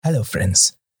Hello,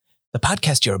 friends. The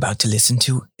podcast you're about to listen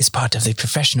to is part of the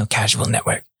Professional Casual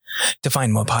Network. To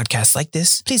find more podcasts like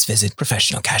this, please visit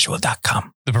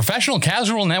professionalcasual.com. The Professional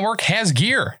Casual Network has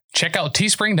gear. Check out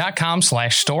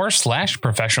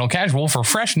teespring.com/store/professionalcasual for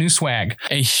fresh new swag.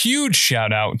 A huge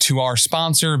shout out to our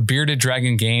sponsor,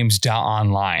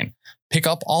 beardeddragongames.online. Pick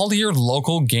up all your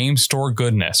local game store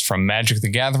goodness from Magic the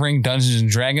Gathering, Dungeons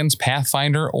 & Dragons,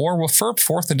 Pathfinder, or WFRP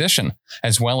 4th Edition,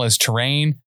 as well as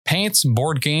terrain, paints,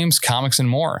 board games, comics, and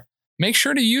more. Make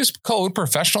sure to use code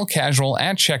Professional Casual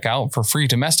at checkout for free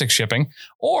domestic shipping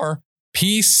or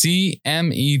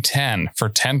PCME10 for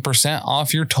 10%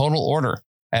 off your total order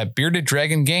at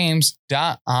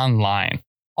beardeddragongames.online.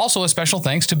 Also, a special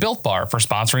thanks to Built Bar for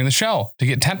sponsoring the show. To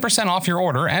get 10% off your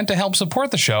order and to help support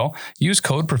the show, use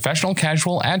code Professional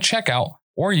Casual at checkout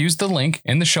or use the link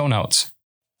in the show notes.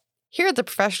 Here at the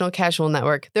Professional Casual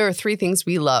Network, there are three things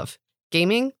we love: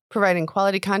 gaming, providing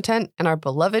quality content, and our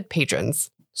beloved patrons.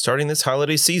 Starting this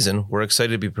holiday season, we're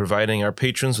excited to be providing our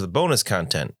patrons with bonus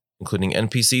content, including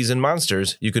NPCs and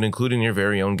monsters you can include in your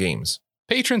very own games.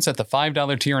 Patrons at the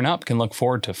 $5 tier and up can look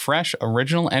forward to fresh,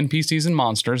 original NPCs and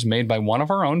monsters made by one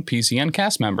of our own PCN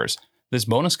cast members. This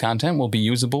bonus content will be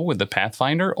usable with the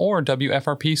Pathfinder or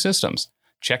WFRP systems.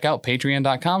 Check out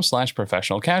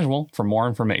patreon.com/professionalcasual for more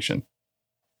information.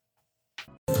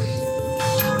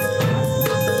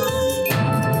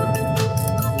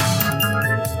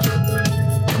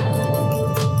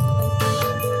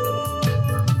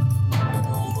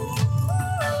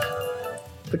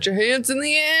 Put your hands in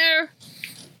the air.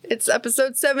 It's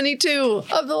episode 72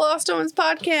 of the Lost Omens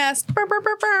podcast. Burr, burr,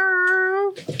 burr, burr.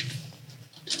 I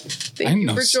Thank didn't you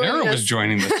know for Sarah joining was us.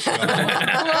 joining the show.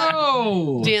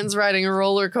 Hello! Dan's riding a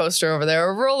roller coaster over there,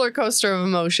 a roller coaster of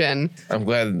emotion I'm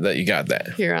glad that you got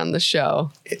that. here on the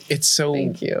show. It's so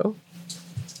Thank you.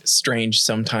 strange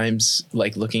sometimes,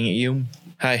 like looking at you,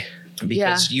 Hi.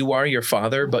 because you are your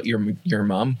father, but your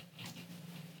mom.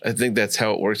 I think that's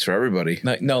how it works for everybody.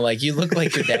 Like, no, like you look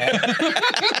like your dad.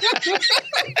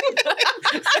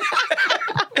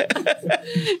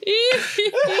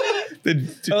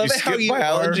 Did I love you it how skip you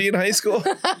biology in high school?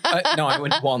 No, I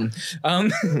went one.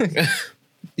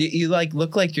 You like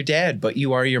look like your dad, but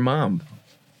you are your mom.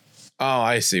 Oh,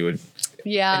 I see. What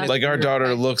Yeah. like our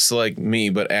daughter looks like me,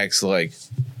 but acts like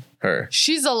her.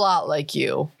 She's a lot like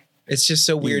you. It's just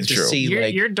so weird to True. see.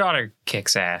 Your daughter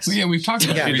kicks ass. Well, yeah, we've talked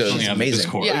about Yeah, it it does. recently on the Amazing.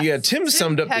 Discord. Yeah. Yeah, Tim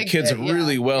summed up the pegged kids it, yeah.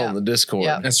 really well Yeah. in the Discord.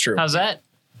 Yeah. That's true. How's that?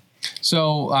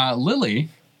 So Lily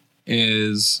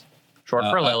is Short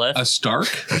for Lilith. a Stark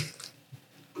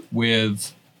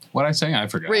with what I say? I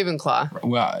forgot. Ravenclaw.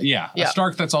 Well, yeah, Yeah. a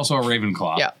Stark that's also a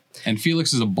Ravenclaw. Yeah. And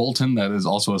Felix is a Bolton that is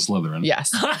also a Slytherin.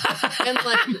 Yes. And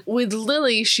like with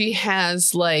Lily, she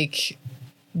has like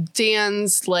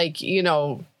Dan's like, you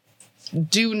know,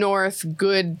 due north,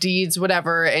 good deeds,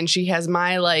 whatever. And she has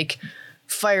my like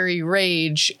fiery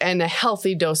rage and a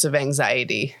healthy dose of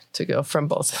anxiety to go from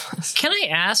both of us. Can I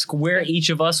ask where each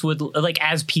of us would, like,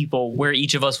 as people, where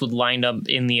each of us would line up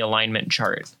in the alignment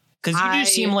chart? Because you do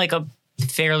seem like a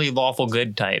fairly lawful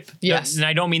good type. Yes. And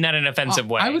I don't mean that in an offensive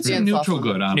way. I would say Dan's neutral awful.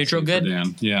 good, honestly. Neutral good? for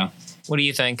Dan. Yeah. What do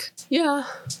you think? Yeah.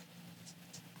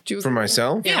 Do you For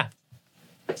myself, Yeah.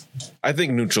 I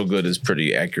think neutral good is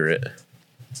pretty accurate.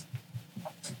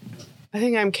 I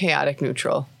think I'm chaotic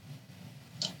neutral.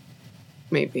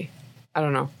 Maybe. I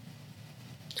don't know.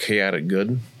 Chaotic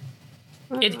good.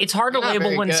 It's hard to Not label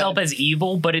very oneself good. as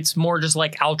evil, but it's more just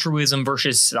like altruism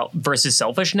versus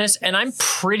selfishness. And I'm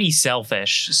pretty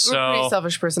selfish. I'm a So pretty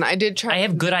selfish person. I did try. I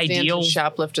have to good get Dan to ideals.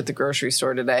 shoplift at the grocery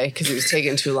store today because he was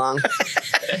taking too long.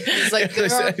 He's like, there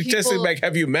are Just people- back,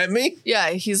 have you met me? Yeah,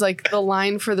 he's like, the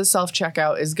line for the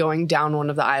self-checkout is going down one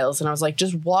of the aisles. And I was like,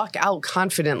 just walk out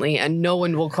confidently and no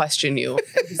one will question you.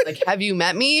 And he's like, have you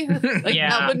met me? Like, Yeah.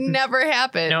 that would never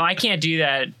happen. no, I can't do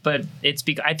that. But it's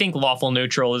because I think lawful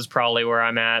neutral is probably where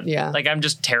I'm at. Yeah. Like I'm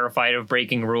just terrified of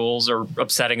breaking rules or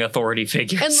upsetting authority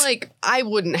figures. And like, I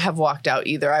wouldn't have walked out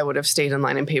either. I would have stayed in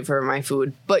line and paid for my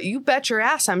food. But you bet your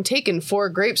ass I'm taking 4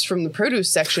 grapes from the produce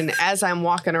section as I'm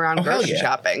walking around hell grocery yeah.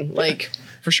 shopping. Like,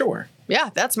 For sure.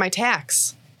 yeah, that's my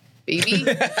tax, baby.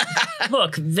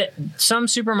 Look, some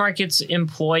supermarkets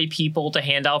employ people to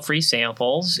hand out free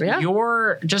samples. Yeah.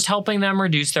 You're just helping them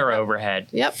reduce their overhead.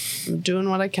 Yep, I'm doing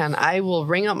what I can. I will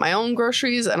ring up my own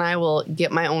groceries and I will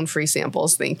get my own free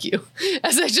samples. Thank you.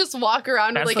 As I just walk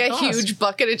around with That's like the a cost. huge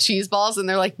bucket of cheese balls and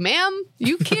they're like, ma'am,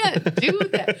 you can't do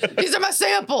that. These are my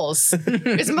samples.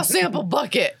 It's my sample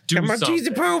bucket. Do My something. cheesy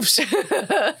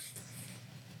poofs.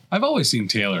 I've always seen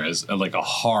Taylor as like a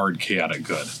hard chaotic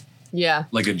good. Yeah.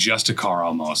 Like a Justicar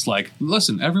almost. Like,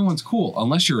 listen, everyone's cool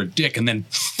unless you're a dick, and then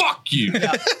fuck you.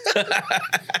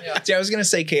 See, I was gonna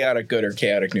say chaotic good or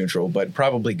chaotic neutral, but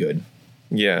probably good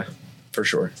Yeah. for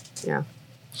sure. Yeah.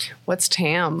 What's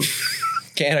TAM?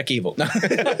 Chaotic evil. No.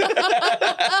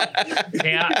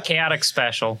 Chaotic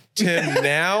special. Tim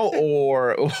now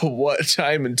or what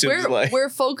time in Tim's life? We're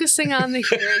focusing on the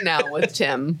here and now with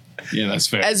Tim, Yeah, that's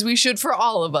fair. as we should for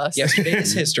all of us. Yesterday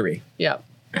is history. Yep.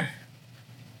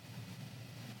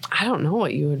 I don't know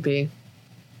what you would be.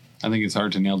 I think it's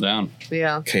hard to nail down.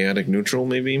 Yeah. Chaotic neutral,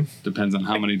 maybe? Depends on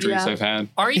how many drinks Yeah. I've had.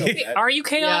 Are you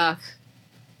chaotic? Yeah.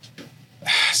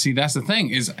 See, that's the thing.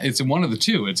 Is it's one of the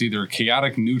two. It's either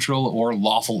chaotic neutral or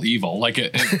lawful evil. Like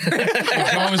it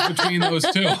goes between those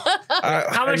two.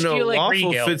 How much do you like lawful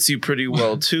Regal? fits you pretty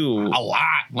well too. A lot.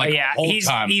 Like Yeah, the whole he's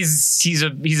time. he's a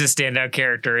standout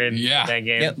character in Yeah. that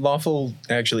game. Yeah, lawful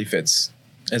actually fits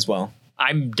as well.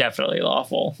 I'm definitely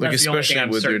lawful. Like That's the only thing especially I'm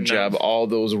with your certain job, of. all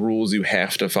those rules you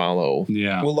have to follow.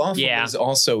 Yeah. Well, lawful Yeah. is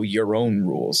also your own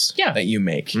rules Yeah. that you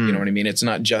make. You know what I mean? It's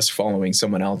not just following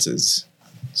someone else's.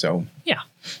 So Yeah.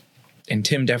 and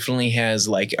Tim definitely has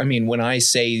like, I mean, when I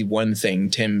say one thing,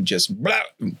 Tim just blah,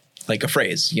 like a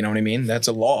phrase. You know what I mean? That's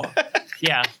a law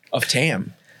Yeah. of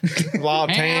TAM. Law of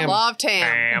Tam. Love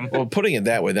TAM. Well, putting it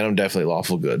that way, then I'm definitely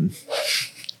lawful good.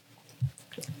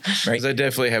 Right? Because I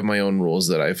definitely have my own rules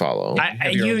that I follow.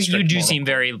 Have your own You strict do moral seem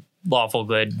very lawful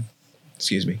good.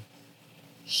 Excuse me.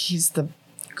 He's the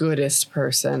goodest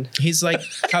person. He's like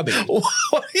Cubby. Why do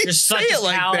you You're say such it a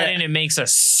like paladin, that? it makes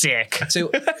us sick. So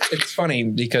it's funny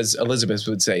because Elizabeth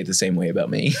would say the same way about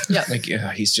me. Yeah. Like,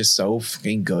 he's just so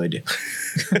fucking good.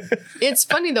 It's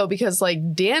funny though, because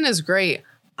like Dan is great.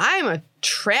 I'm a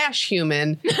trash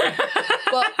human.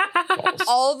 But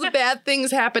all the bad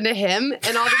things happen to him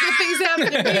and all the good things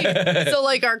happen to me. So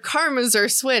like our karmas are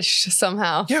switched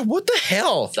somehow. Yeah, what the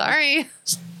hell? Sorry.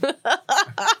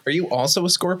 Are you also a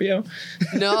Scorpio?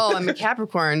 No, I'm a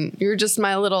Capricorn. You're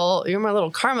my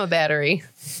little karma battery.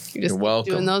 You're just You're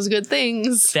welcome. doing those good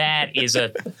things. That is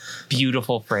a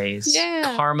beautiful phrase.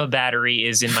 Yeah. Karma battery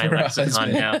is in my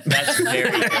lexicon now. That's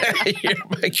very good. You're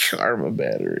my karma You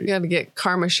battery. gotta get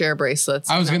karma share bracelets.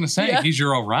 I was going to say, Yeah. he's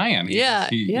your Orion. Yeah,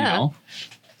 You yeah. know,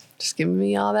 Just giving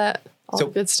me all that, So-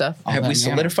 the good stuff. all Have that we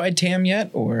manner. solidified TAM yet?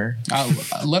 Or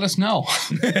Let us know.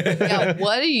 Yeah,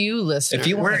 what do you listen? if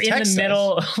you We're want to in text the us,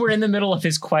 middle. We're in the middle of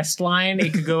his quest line.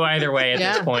 It could go either way at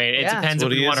Yeah. this point. It Yeah. depends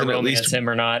Well, if he we want is to in at romance least- him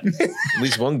or not. At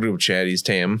least one group chat, he's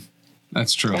Tam.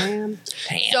 That's true.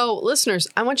 So, listeners,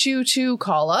 I want you to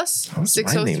call us What's my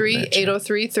name in that chat?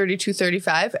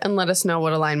 603-803-3235 and let us know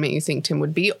what alignment you think Tim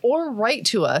would be, or write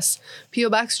to us, P.O.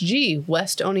 Box G,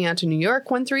 West Oneonta, New York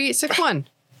 13861.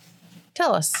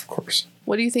 Tell us, Of course.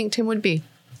 what do you think Tim would be?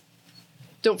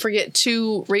 Don't forget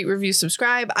to rate, review,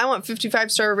 subscribe. I want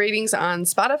 55-star ratings on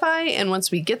Spotify, and once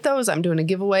we get those, I'm doing a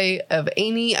giveaway of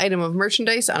any item of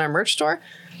merchandise on our merch store.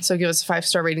 So give us a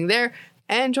 5-star rating there.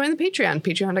 And join the Patreon,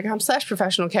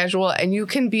 patreon.com/professional casual, and you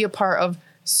can be a part of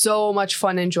so much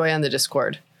fun and joy on the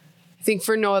Discord. I think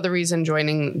for no other reason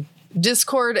joining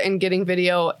Discord and getting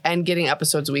video and getting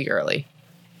episodes a week early.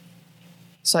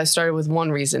 So I started with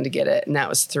one reason to get it, and that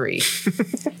was 3.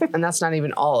 And that's not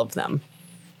even all of them.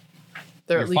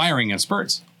 There are You're at least firing in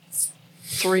spurts.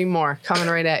 3 more coming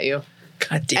right at you.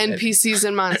 God damn it. NPCs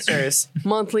and monsters,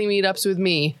 monthly meetups with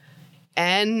me,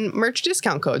 and merch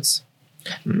discount codes.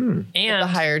 The And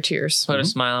higher tiers. put a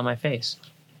smile on my face.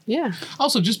 Yeah,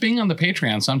 Also, just being on the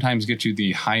Patreon sometimes gets you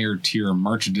the higher tier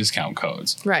merch discount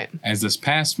codes. right. As this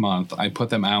past month, I put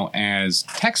them out as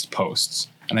text posts,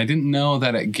 and I didn't know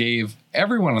that it gave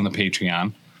everyone on the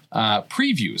Patreon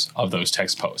previews of those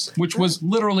text posts, which was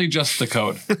literally just the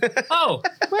code. Oh,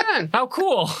 Right on. how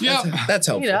cool. Yep. That's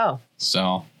helpful. Neato.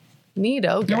 So,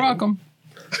 Neato. you're welcome.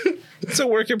 It's a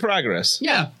work in progress.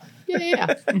 Yeah.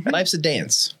 Yeah. Life's a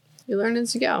dance. You learn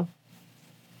as you go.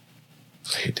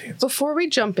 I hate dance. Before we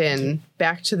jump in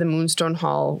back to the Moonstone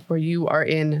Hall, where you are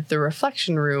in the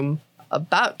reflection room,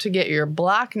 about to get your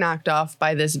block knocked off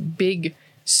by this big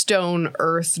stone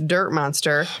earth dirt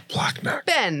monster, Block knock.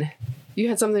 Ben, you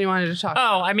had something you wanted to talk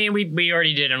about. Oh, I mean, we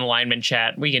already did an alignment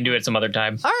chat. We can do it some other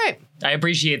time. All right. I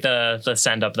appreciate the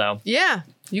send up though. Yeah,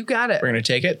 you got it. We're going to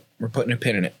take it. We're putting a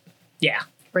pin in it Yeah.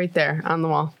 Right there on the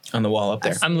wall. on the wall up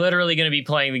there. I'm literally going to be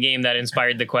playing the game that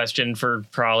inspired the question for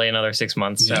probably another 6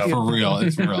 months. So Yeah, for real.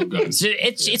 It's real good.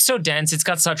 it's so dense. It's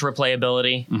got such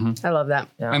replayability. I love that.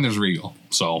 Yeah. And there's Regal.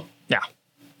 So, Yeah.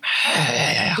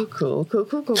 Cool.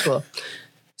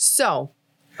 So,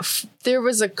 there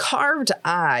was a carved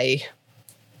eye,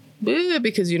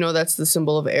 because you know that's the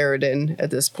symbol of Eridan at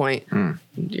this point.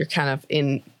 You're kind of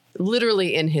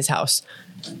literally in his house.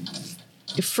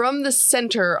 from the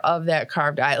center of that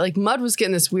carved eye, like Mud was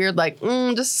getting this weird, like,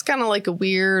 this is kind of like a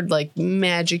weird, like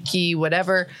magic-y,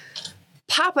 whatever.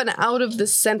 Popping out of the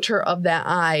center of that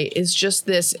eye is just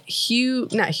this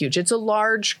not huge, it's a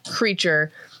large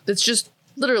creature that's just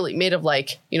literally made of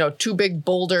like, 2 big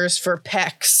boulders for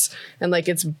pecs, and like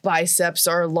its biceps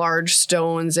are large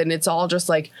stones, and it's all just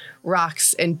like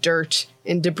rocks and dirt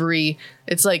and debris.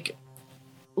 It's like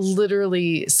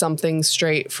literally something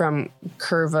straight from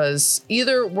Curva's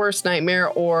either worst nightmare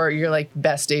or your like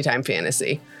best daytime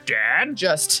fantasy. Dad?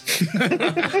 Just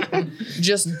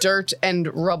dirt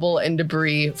and rubble and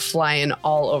debris flying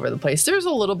all over the place. There's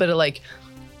a little bit of like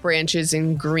branches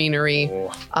and greenery.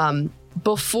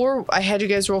 Before I had you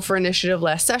guys roll for initiative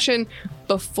last session,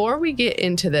 before we get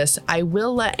into this, I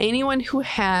will let anyone who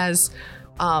has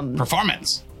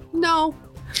Performance. no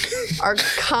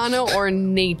Arcana or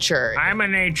nature. I'm a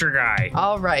nature guy.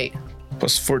 All right.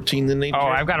 Plus 14 to nature. Oh,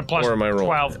 I've got a plus Or am I rolling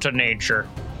 12 it? to nature.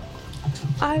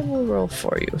 I will roll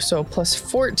for you. So plus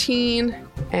 14,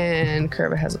 and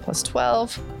Curva has a plus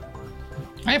 12.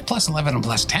 I have plus 11 and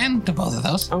plus 10 to both of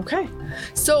those. Okay.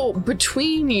 So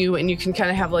between you, and you can kind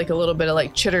of have like a little bit of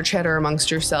like chitter chatter amongst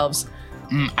yourselves.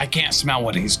 I can't smell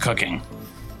what he's cooking.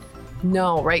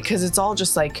 No, right? Because it's all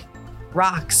just like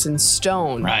rocks and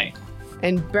stone. Right.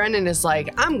 And Brennan is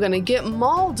like, I'm going to get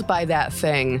mauled by that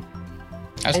thing.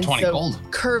 That's And 20 so gold.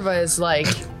 Curva is like,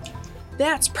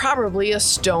 that's probably a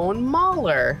stone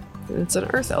mauler. And it's an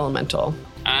earth elemental.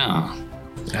 Oh.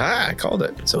 I called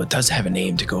it. So it does have a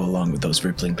name to go along with those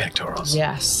rippling pectorals.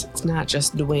 Yes, it's not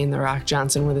just Dwayne the Rock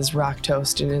Johnson with his rock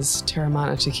toast and his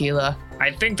Terramana tequila.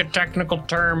 I think the technical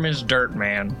term is Dirt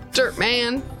Man. Dirt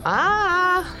man.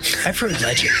 Ah. I've heard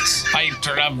legends.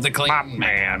 Fighter of the Mop clean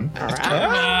Man.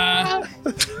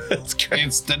 That's great.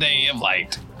 It's the day of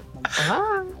light.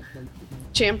 Ah.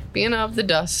 Champion of the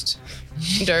dust.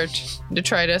 Dirt.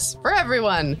 Detritus. For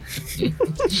everyone.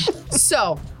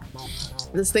 So,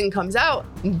 this thing comes out.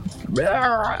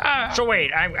 So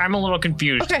wait, I'm a little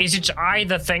confused. Okay. Is its eye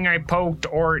the thing I poked,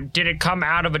 or did it come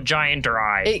out of a gianter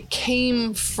eye? It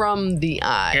came from the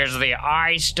eye. Is the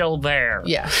eye still there?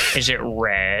 Yeah. Is it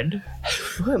red?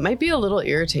 Ooh, it might be a little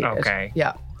irritated. Okay.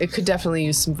 Yeah. It could definitely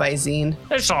use some Visine.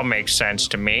 This all makes sense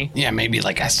to me. Yeah, maybe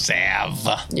like a salve.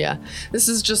 Yeah. This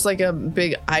is just like a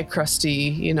big eye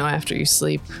crusty, after you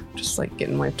sleep. Just like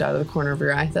getting wiped out of the corner of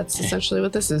your eye. That's essentially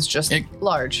what this is. Just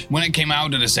large. When it came out,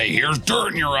 did it say, here's dirt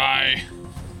in your eye?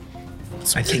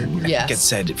 I think Yes. it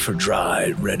said for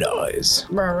dry red eyes.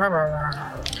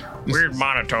 Weird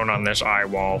monotone on this eye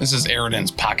wall. This is Eridan's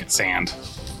pocket sand.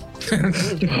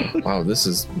 Wow, this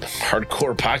is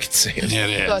hardcore pocket sand.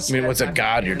 It is. I mean, what's a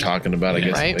god you're talking about? I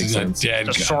guess Right. it makes He's a sense. dead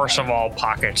The guy. source of all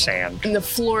pocket sand. And the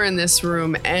floor in this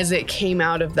room, as it came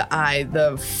out of the eye,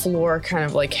 the floor kind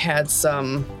of like had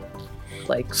some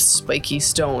like spiky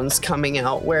stones coming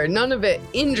out where none of it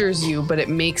injures you, but it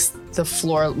makes the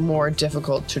floor more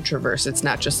difficult to traverse. It's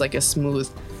not just like a smooth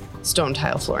stone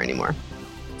tile floor anymore.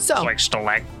 So, Like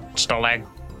stalagmites.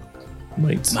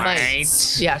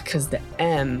 mites. Yeah, because the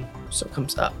M so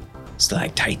comes up.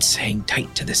 Stalactites hang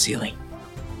tight to the ceiling.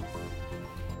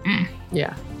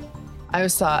 Yeah. I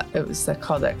always thought it was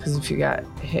called that because if you got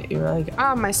hit, you were like,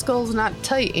 my skull's not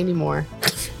tight anymore.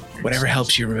 Whatever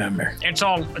helps you remember. It's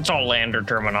all lander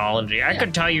terminology. I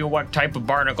could tell you what type of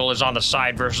barnacle is on the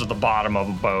side versus the bottom of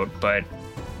a boat, but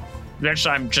they're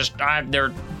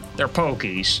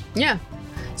pokies. Yeah.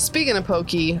 Speaking of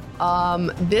pokey,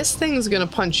 this thing's gonna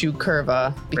punch you,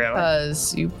 Curva,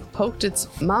 because you poked its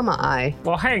mama eye.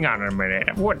 Well, hang on a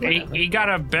minute. What? He got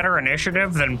a better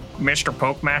initiative than Mr.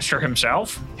 Pokemaster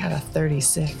himself? Got a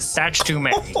 36. That's too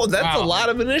many. Oh, that's Wow. a lot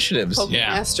of initiatives. Poke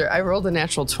Master. I rolled a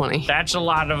natural 20. That's a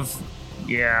lot of.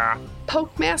 Yeah.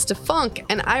 Poke Master Funk,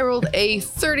 and I rolled a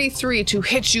 33 to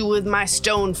hit you with my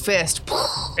stone fist.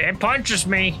 All It punches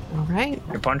me. right.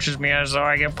 It punches me as though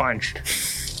I get punched.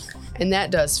 And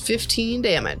that does 15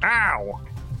 damage. Ow.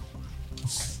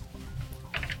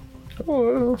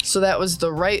 So that was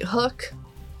the right hook.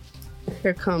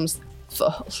 Here comes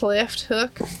the left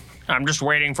hook. I'm just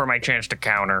waiting for my chance to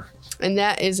counter. And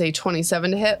that is a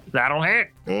 27 to hit. That'll hit.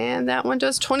 And that one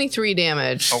does 23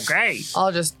 damage. Okay.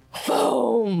 I'll just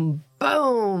boom,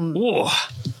 boom. Ooh.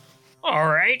 All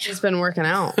right. It's been working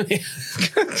out.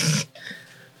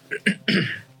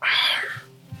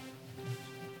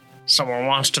 Someone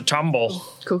wants to tumble.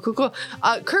 Cool.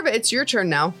 Curva, it's your turn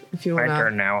now. If you My want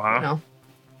turn now, huh?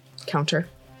 Counter.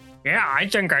 Yeah, I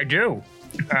think I do.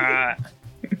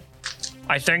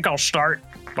 I think I'll start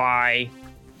by.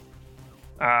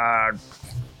 What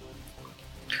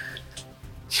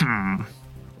do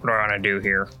I want to do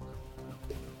here?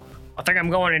 I think I'm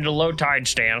going into low tide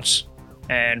stance.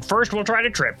 And first we'll try to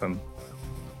trip him.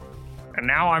 And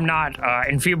now I'm not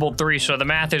enfeebled 3, so the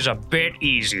math is a bit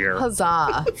easier.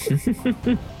 Huzzah.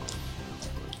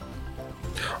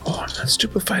 Oh, I'm not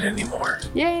stupefied anymore.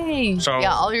 Yay. So-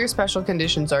 yeah, all your special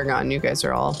conditions are gone. You guys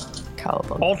are all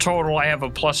cowabunga. All total, I have a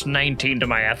plus 19 to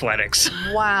my athletics.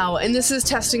 Wow. And this is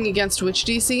testing against which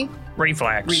DC?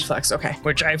 Reflex. Reflex, okay.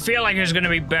 Which I feel like is going to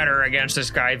be better against this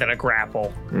guy than a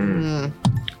grapple.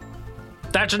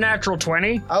 That's a natural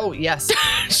 20. Oh, yes.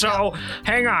 So,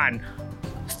 hang on.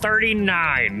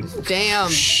 39. Damn.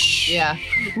 Yeah.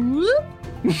 Whoop.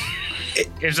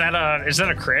 Is that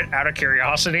a crit out of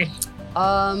curiosity?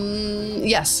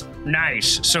 Yes.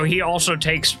 Nice. So he also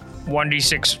takes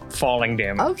 1d6 falling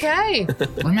damage. Okay.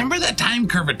 Remember that time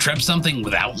Curva tripped something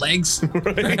without legs?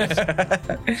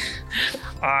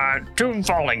 2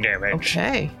 falling damage.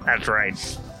 Okay. That's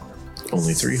right.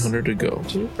 Only 300 to go.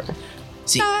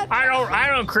 See, I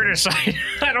don't criticize.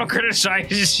 I don't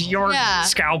criticize your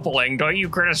scalpeling. Don't you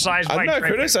criticize my I'm not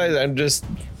tripping? criticizing. I'm just.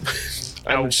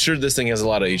 I'm sure this thing has a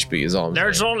lot of HP. Is all. I'm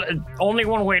There's saying. only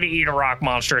one way to eat a rock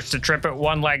monster. It's to trip it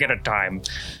one leg at a time.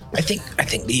 I think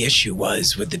the issue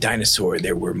was with the dinosaur,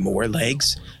 there were more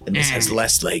legs, and this has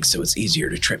less legs, so it's easier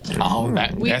to trip them. Oh,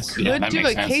 We could do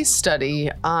a case study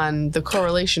on the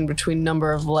correlation between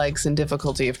number of legs and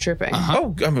difficulty of tripping.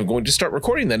 Oh, I'm going to start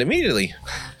recording that immediately.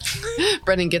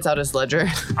 Brennan gets out his ledger.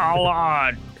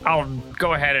 I'll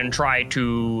go ahead and try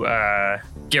to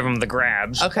give him the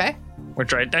grabs, Okay.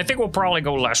 which I think will probably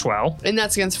go less well. And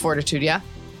that's against fortitude, yeah?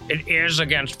 It is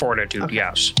against fortitude,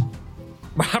 yes.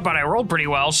 But I rolled pretty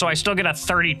well, so I still get a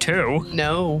 32.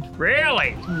 No.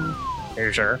 Really? Are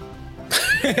you sure?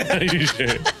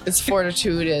 Its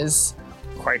fortitude is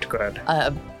Quite good.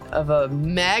 of a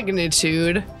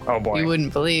magnitude Oh boy. you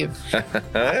wouldn't believe.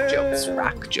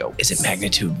 Rock jokes. Is it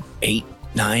magnitude 8,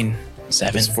 9,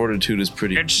 7? His fortitude is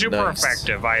pretty. It's super nice.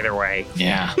 effective either way.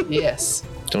 Yeah. Yes.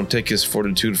 Don't take his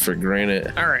fortitude for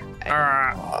granted. All right.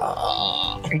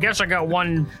 I guess I got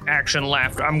one action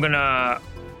left. I'm gonna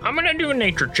do a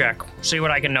nature check. See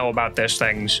what I can know about this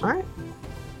things. All right.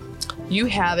 You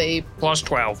have a Plus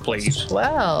 12, please.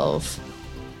 12.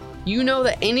 You know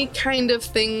that any kind of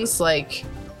things like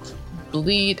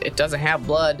bleed, it doesn't have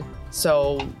blood.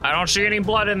 So I don't see any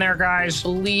blood in there, guys.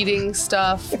 bleeding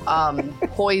stuff,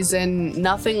 poison,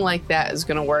 nothing like that is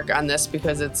going to work on this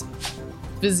because its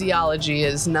physiology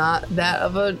is not that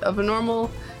of a normal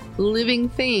living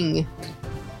thing.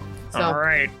 So, All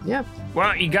right. yeah.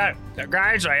 Well,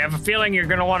 guys, I have a feeling you're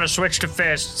gonna want to switch to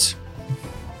fists.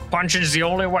 Punching's the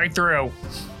only way through.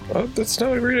 Oh, that's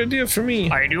not a great idea for me.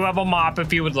 I do have a mop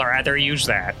if you would rather use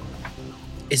that.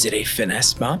 Is it a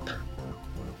finesse mop?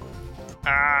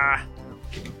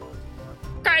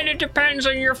 Kind of depends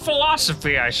on your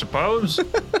philosophy, I suppose.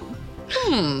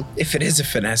 If it is a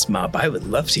finesse mop, I would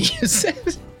love to use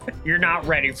it. You're not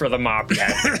ready for the mop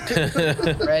yet.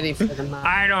 Ready for the mop.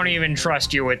 I don't even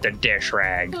trust you with the dish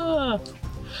rag.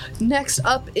 Next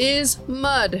up is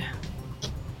Mud.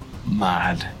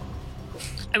 Mod.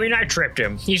 I mean, I tripped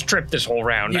him. He's tripped this whole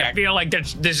round. Yeah. I feel like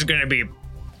this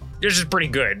is pretty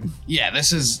good. Yeah,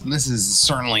 this is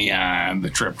certainly the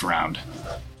tripped round.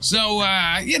 So,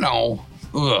 I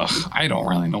don't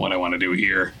really know what I want to do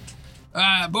here.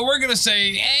 But we're gonna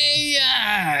say,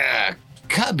 hey,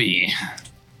 Cubby.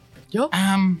 Yup.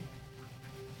 I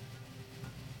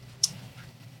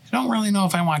don't really know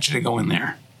if I want you to go in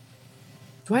there.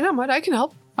 Why not, Mud? I can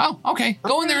help. Oh, okay.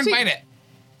 Go in there and Okay. bite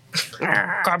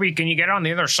it. Cubby, can you get on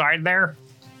the other side there?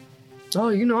 Oh,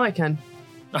 you know I can.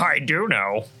 I do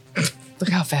know. Look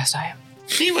how fast I am.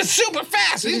 He was super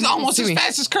fast. He's almost as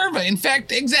fast as Curva. In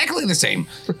fact, exactly the same.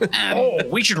 Oh,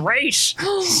 we should race.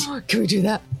 Can we do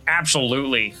that?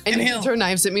 Absolutely. And you he'll- can throw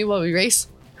knives at me while we race?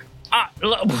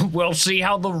 We'll see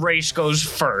how the race goes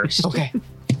first. Okay.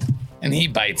 And he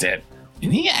bites it.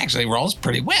 And he actually rolls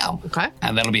pretty well. Okay.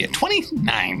 And that'll be a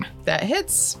 29. That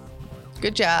hits.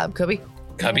 Good job, Cubby.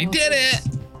 Cubby did it.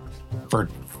 For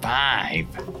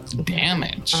 5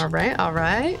 damage. All right, all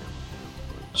right.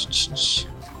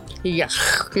 Yeah.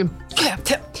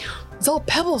 It's all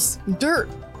pebbles and dirt.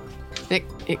 It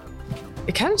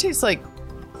kind of tastes like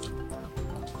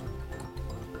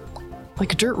a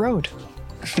dirt road.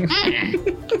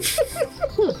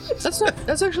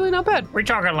 That's actually not bad. We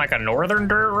talking like a northern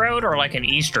dirt road or like an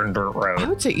eastern dirt I road?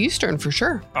 would say Eastern for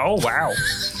sure. Oh wow.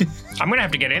 I'm gonna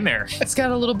have to get in there. It's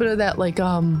got a little bit of that like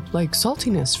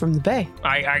saltiness from the bay.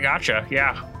 I gotcha.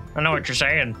 Yeah, I know what you're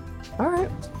saying. All right.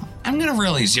 I'm going to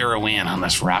really zero in on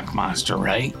this rock monster,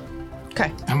 right?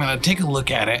 Okay. I'm going to take a look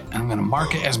at it. I'm going to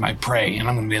mark it as my prey. And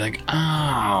I'm going to be like,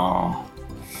 oh,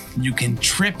 you can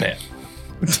trip it.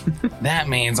 That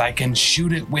means I can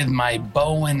shoot it with my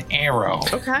bow and arrow.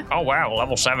 Okay. Oh wow,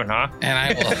 level 7, huh? And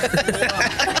I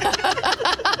will.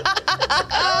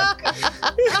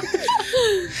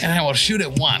 And I will shoot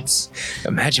it once.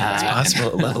 Imagine what's possible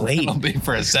at level 8. It'll be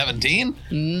for a 17.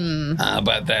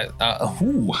 But that,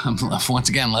 I'm once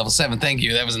again level 7. Thank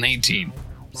you. That was an 18.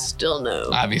 Still no.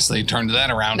 Obviously, turned that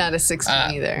around. Not a 16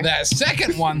 either. That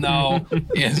second one though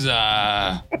is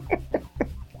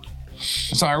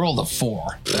So I rolled a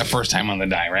 4 that first time on the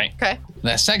die, right? Okay.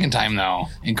 That second time though,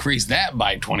 increased that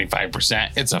by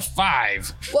 25%. It's a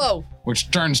 5, Whoa. which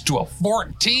turns to a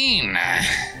 14.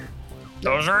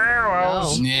 Those are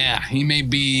arrows. No. Yeah, he may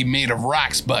be made of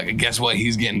rocks, but guess what?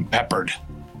 He's getting peppered,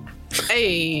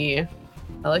 Hey.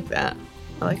 I like that.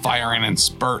 I like that. firing in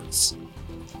spurts.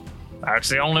 That's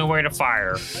the only way to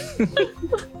fire.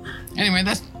 Anyway,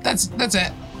 that's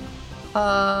it.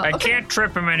 I can't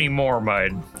trip him anymore,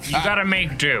 Mud. You gotta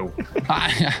make do.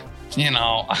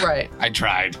 Right. I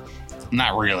tried.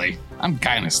 Not really. I'm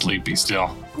kind of sleepy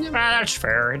still. That's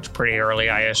fair. It's pretty early,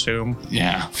 I assume.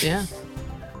 Yeah. Yeah.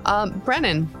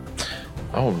 Brennan.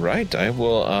 All right, I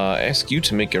will ask you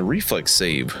to make a reflex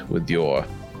save with your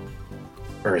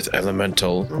Earth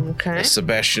Elemental. Okay.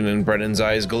 Sebastian and Brennan's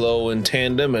eyes glow in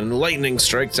tandem, and lightning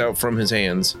strikes out from his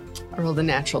hands. I rolled a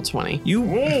natural 20. You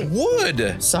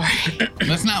would. Sorry.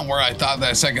 That's not where I thought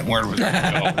that second word was going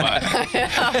to go,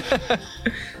 but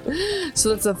So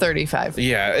that's a 35.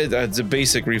 Yeah, it's a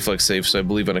basic reflex save, so I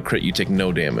believe on a crit you take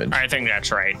no damage. I think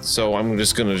that's right. So I'm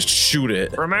just gonna shoot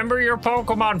it. Remember your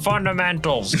Pokemon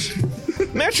fundamentals.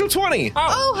 Natural 20!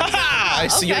 Oh, I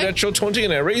see your okay. natural 20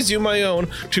 and I raise you my own.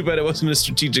 Too bad it wasn't a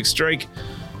strategic strike.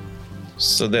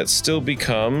 So that still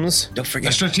becomes Don't a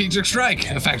forget. strategic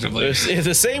strike, effectively. it's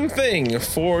the same thing,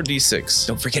 4d6.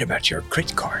 Don't forget about your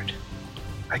crit card.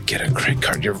 I get a crit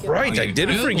card. You're right. I did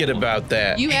do. forget about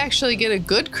that. You actually get a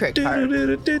good crit card.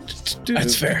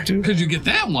 That's fair. Because you get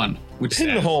that one, which says,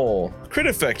 Pinhole. Crit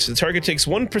effect. The target takes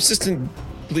 1 persistent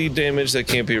bleed damage that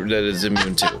is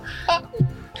immune to.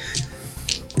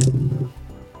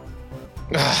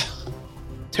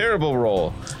 Terrible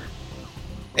roll.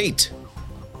 8.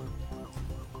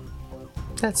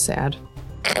 That's sad.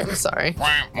 I'm sorry.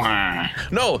 wah, wah.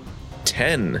 No,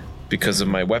 10 because of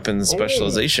my weapons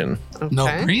specialization. Okay.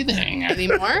 No breathing. Any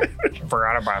more?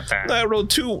 Forgot about that. I rolled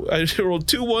 2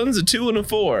 1s, a 2, and a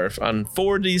 4 on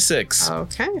 4d6.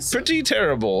 Okay. So Pretty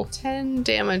terrible. 10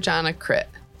 damage on a crit.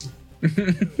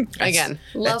 Again,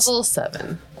 level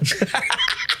 7.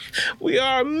 We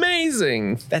are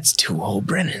amazing. That's 2 whole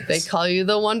Brennans. They call you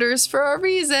the Wonders for a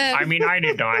reason. I mean, I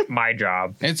did not my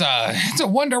job. It's a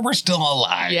wonder we're still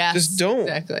alive. yes, Just don't.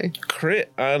 Exactly. Crit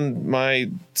on my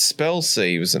spell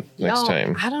saves next Yo,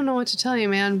 time. I don't know what to tell you,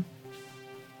 man.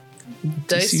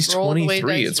 DC's Dice roll the way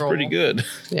 23. dice It's roll. pretty good.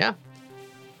 Yeah.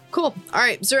 Cool. All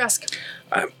right, Zuresk.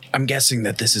 I'm guessing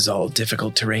that this is all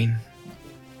difficult terrain.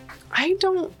 I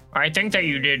don't. I think that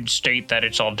you did state that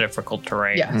it's all difficult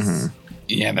terrain. Yes.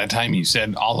 Yeah, that time you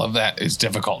said all of that is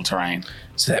difficult terrain.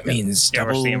 So that means That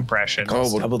was double, the impression. Oh,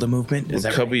 well, double the movement. Is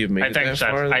that Cubby, right? you've made I it think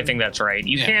that far? I think that's right.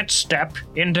 You Yeah. can't step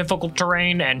in difficult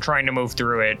terrain, and trying to move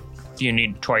through it, you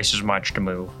need twice as much to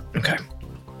move. Okay.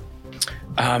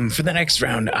 For the next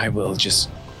round, I will just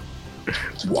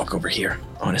walk over here,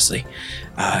 honestly,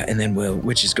 and then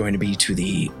which is going to be to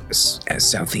the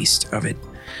southeast of it,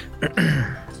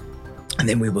 and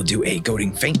then we will do a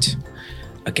goading feint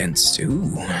against.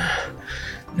 Ooh,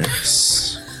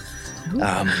 nice. Ooh,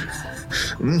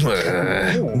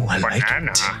 I like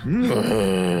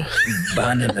Banana. it.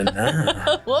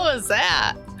 Banana. What was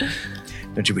that?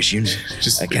 Don't you wish you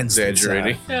Just against its,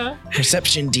 exaggerating.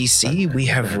 Perception DC? We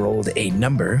have rolled a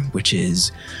number, which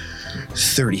is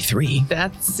 33.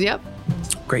 That's, yep.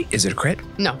 Great. Is it a crit?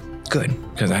 No. Good,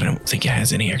 because I don't think it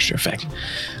has any extra effect.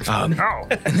 Oh,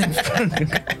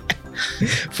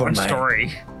 For one my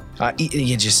story.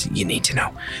 you need to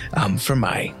know. For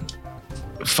my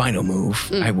final move,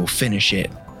 I will finish it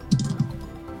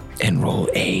and roll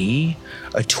a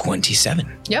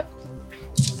 27. Yep.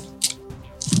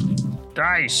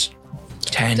 Dice.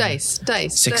 10, Dice.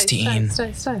 16.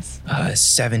 Dice.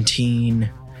 17.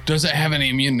 Does it have any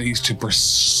immunities to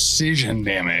precision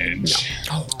damage?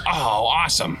 No. Oh,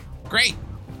 awesome. Great.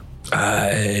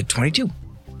 22.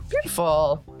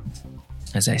 Beautiful.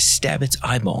 As I stab its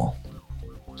eyeball.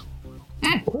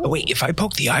 Oh, wait, if I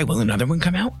poke the eye, will another one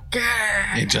come out?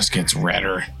 It just gets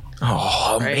redder,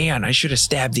 Oh, Right. man, I should have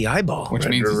stabbed the eyeball. which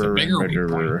means it's a bigger weak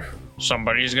point.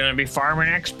 Somebody's gonna be farming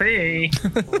XP.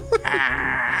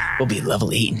 We'll be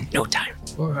level 8 in no time.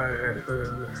 All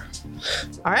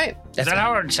right. Is that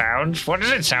how it sounds? What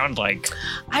does it sound like?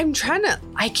 I'm trying to.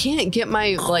 I can't get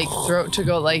my throat to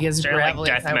go as Is there gravelly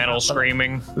like as death I metal want, but-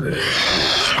 screaming?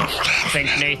 Think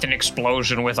Nathan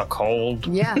Explosion with a cold.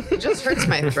 Yeah, it just hurts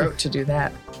my throat to do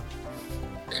that.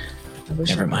 I wish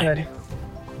Never I mind.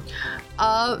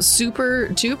 could. Super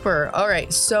duper. All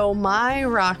right, so my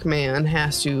rock man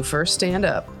has to first stand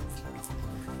up,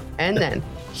 and then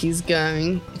he's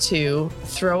going to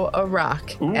throw a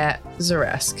rock at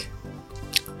Zaresk.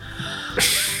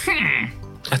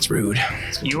 That's rude.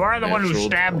 You are the one who Natural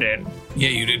stabbed it. Yeah,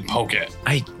 you did poke it.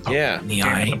 I poked Yeah. in the Give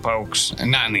it the eye. pokes. And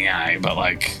not in the eye, but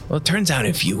like, Well, it turns out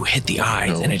if you hit the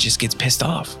eye, then it just gets pissed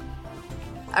off.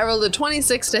 I rolled a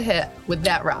 26 to hit with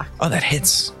that rock. Oh, that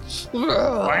hits.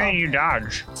 Why didn't you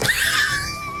dodge?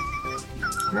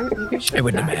 It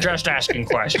wouldn't have mattered. Just asking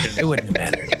questions. It wouldn't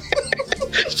have mattered.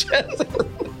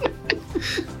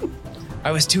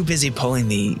 I was too busy pulling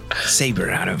the saber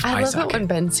out of I my love it socket. when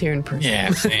Ben's here in person. yeah,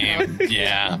 same.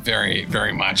 Yeah, very,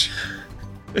 very much.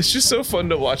 It's just so fun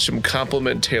to watch him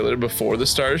compliment Taylor before the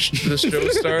show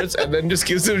starts, and then just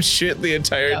gives him shit the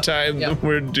entire time that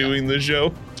we're doing the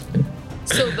show.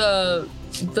 So the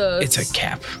It's a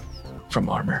cap from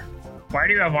armor. Why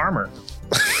do you have armor?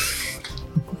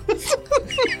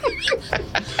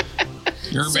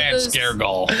 You're a bad this- scare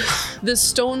goal. the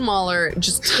stone mauler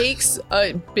just takes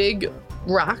a big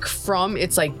rock from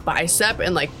its bicep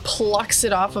and plucks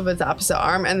it off of its opposite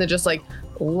arm and then just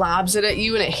lobs it at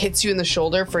you and it hits you in the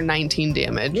shoulder for 19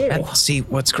 damage. And see,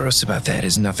 what's gross about that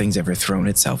is nothing's ever thrown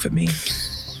itself at me.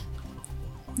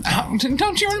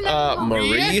 Don't you remember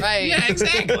Marie? Right. Yeah,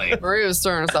 exactly. Marie was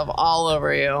throwing herself all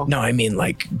over you. No, I mean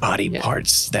body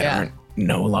parts that aren't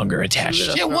no longer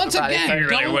attached. Yeah, once I again,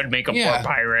 really don't, would make a poor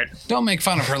pirate. don't make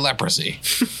fun of her leprosy.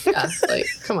 Yeah,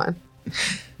 come on.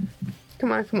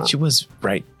 Come on. She was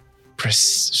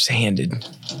handed.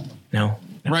 No.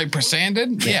 Right,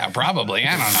 persanded? Yeah, probably.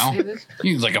 I don't know.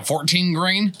 You like a 14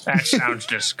 grain? That sounds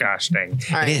disgusting.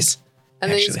 All right. It is. And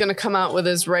then he's actually. going to come out with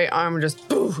his right arm and just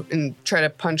boo and try to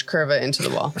punch Curva into the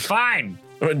wall. Fine.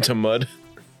 Or into mud.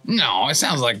 No, it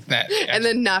sounds like that. And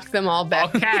then knock them all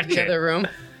back I'll catch into the it. other room.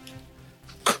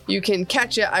 You can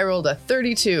catch it. I rolled a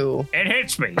 32. It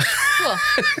hits me. Cool.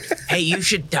 Hey, you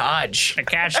should dodge. I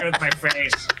catch it with my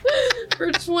face.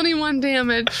 For 21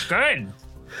 damage. Good.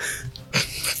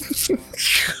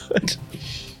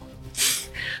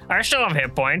 I still have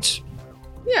hit points.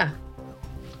 Yeah.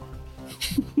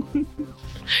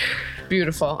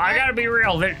 Beautiful. I gotta be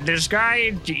real. This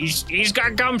guy, he's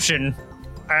got gumption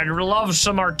and loves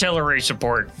some artillery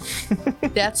support.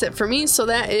 That's it for me. So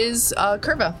that is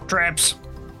Curva. Traps.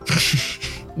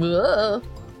 Whoa.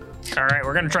 All right,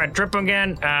 we're gonna try to trip him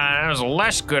again. That was a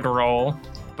less good roll,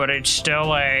 but it's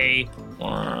still a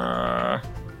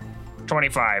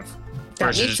 25. That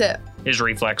versus meets it. His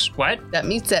reflex. What? That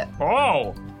meets it.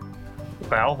 Oh.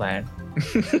 Well then,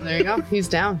 There you go. He's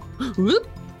down. Whoop.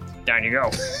 down you go.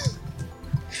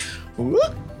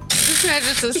 Just imagine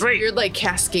this Sweet. weird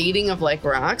cascading of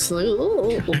rocks.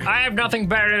 Ooh. I have nothing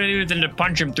better to do than to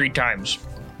punch him 3 times.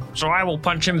 So I will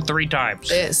punch him 3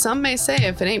 times. Some may say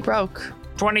if it ain't broke.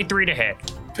 23 to hit.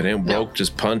 If it ain't broke,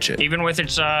 just punch it. Even with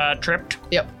its tripped?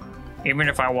 Yep. Even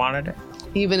if I wanted it?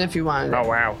 Even if you wanted Oh it.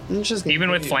 wow. It's just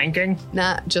Even with flanking?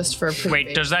 not just for Wait,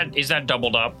 is that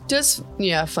doubled up? just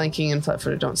flanking and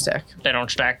flat-footed don't stack. They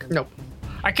don't stack? Nope.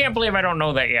 I can't believe I don't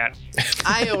know that yet.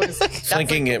 I always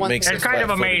Flanking it makes it It's kind of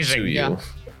flat-footed amazing. to you.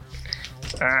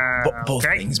 Yeah. Both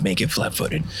Okay. things make it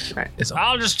flat-footed. Right. It's all.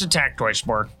 I'll just attack twice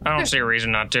more. I don't see a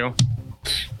reason not to.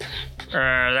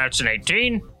 That's an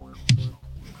 18.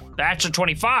 That's a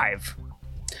 25.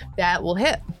 That will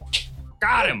hit.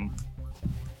 Got him.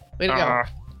 Way to go.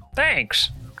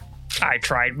 Thanks. I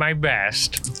tried my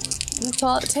best. That's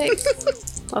all it takes.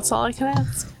 That's all I can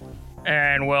ask.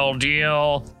 And we'll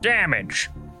deal damage.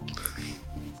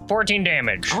 14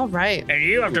 damage. All right. And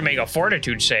you have to make a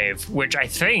fortitude save, which I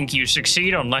think you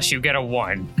succeed unless you get a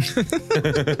 1.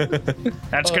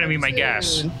 That's going to be my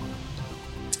guess.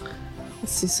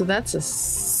 Let's see. So that's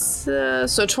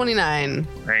so 29.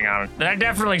 Hang on. That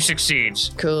definitely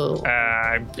succeeds. Cool.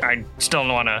 I still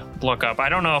want to look up. I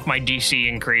don't know if my DC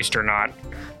increased or not,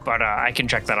 but I can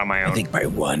check that on my own. I think by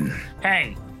 1.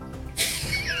 Hey,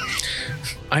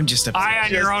 I'm just upset. eye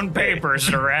on your own papers,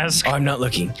 Zaresk. Oh, I'm not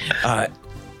looking. I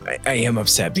am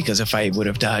upset because if I would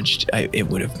have dodged, it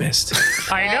would have missed.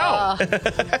 I know.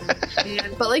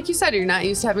 But like you said, you're not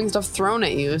used to having stuff thrown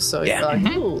at you, so Yeah. you're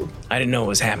like, ooh. I didn't know what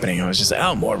was happening. I was just like,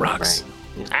 oh, more rocks.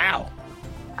 Ow.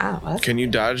 Ow, that's Can you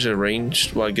dodge a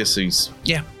ranged? Well, I guess he's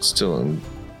Yeah. still in.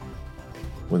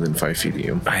 within 5 feet of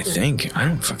you? I think. I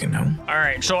don't fucking know. All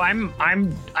right, so I'm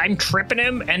tripping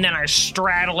him, and then I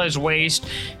straddle his waist,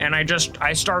 and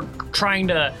I start trying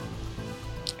to.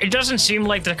 It doesn't seem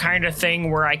like the kind of thing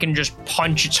where I can just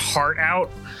punch its heart out,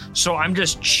 so I'm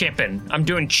just chipping. I'm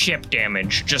doing chip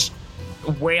damage, just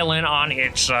wailing on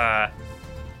its what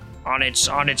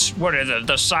are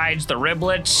the sides, the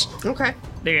riblets, Okay.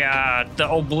 the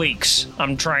obliques.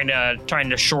 I'm trying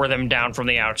to shore them down from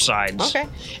the outsides. Okay.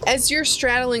 As you're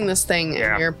straddling this thing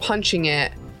Yeah. and you're punching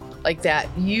it like that,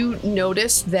 you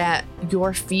notice that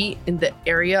your feet in the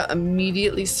area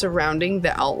immediately surrounding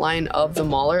the outline of the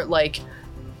mauler, like,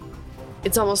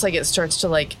 it's almost like it starts to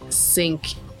like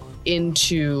sink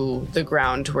into the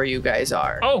ground where you guys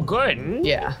are. Oh, good.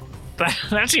 Yeah.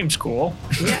 That seems cool.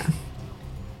 Yeah.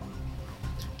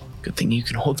 Good thing you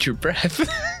can hold your breath.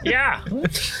 Yeah.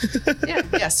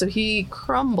 Yeah. So he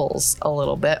crumbles a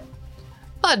little bit.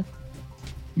 Bud.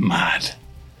 Mud.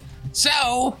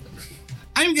 So,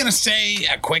 I'm gonna say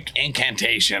a quick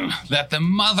incantation that the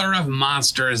mother of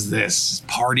monsters this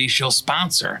party shall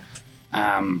sponsor.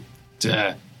 To,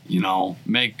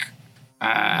 make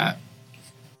our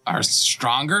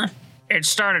stronger. It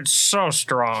started so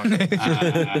strong.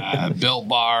 Built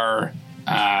Bar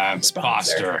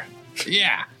Foster.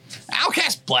 Yeah. I'll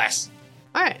cast Bless.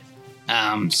 All right.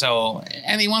 So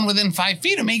anyone within 5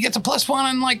 feet of me gets a +1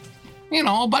 on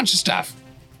a bunch of stuff.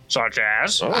 Such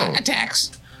as?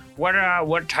 Attacks.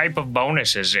 What type of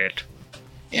bonus is it?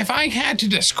 If I had to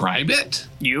describe it,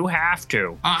 You have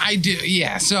to. I do.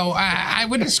 Yeah. So I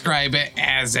would describe it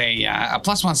as a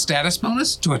 +1 status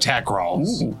bonus to attack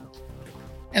rolls. Ooh.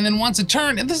 And then once a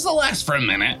turn, and this will last for a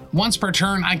minute, once per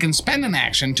turn, I can spend an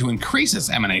action to increase its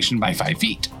emanation by 5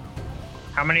 feet.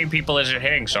 How many people is it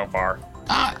hitting so far?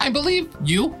 I believe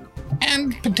you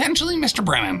and potentially Mr.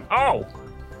 Brennan. Oh,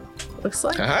 Looks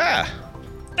like. Aha!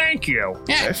 thank you.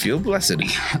 Yeah. I feel blessed.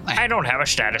 I don't have a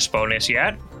status bonus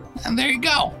yet. And there you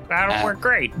go. That'll work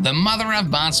great. The mother of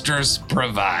monsters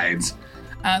provides.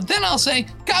 Then I'll say,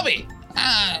 Cubby.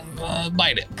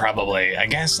 Bite it, probably, I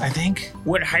think.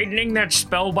 Would heightening that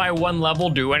spell by 1 level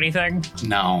do anything?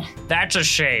 No. That's a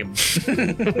shame.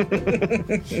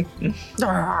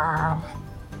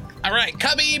 All right,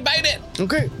 Cubby, bite it.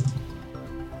 Okay.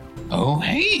 Oh,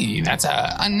 hey, that's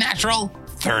a natural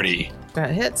 30.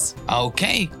 That hits.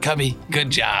 Okay, Cubby, good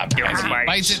job. Give As it a he bite.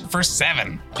 bites it for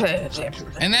 7.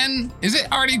 And then, is it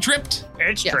already tripped?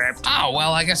 It's Yes. tripped. Oh,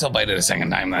 well, I guess I'll bite it a second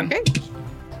time then. Okay.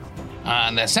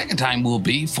 The second time will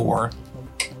be for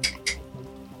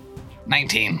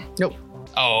 19. Nope.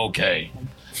 Okay.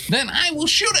 Then I will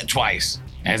shoot it twice,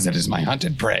 as it is my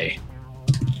hunted prey.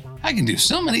 I can do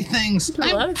so many things. A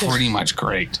lot I'm of things. pretty much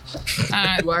great.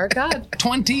 You are a god.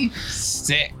 26.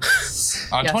 Yes.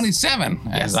 27,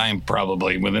 as I'm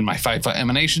probably within my 5-foot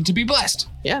emanation to be blessed.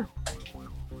 Yeah.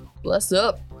 Bless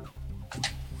up.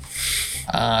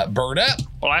 Bird up.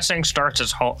 Blessing starts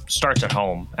at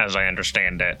home, as I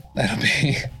understand it. That'll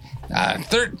be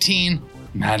 13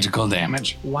 magical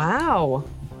damage. Wow.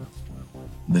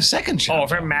 The second shot. Oh,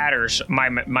 if it matters,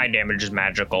 my damage is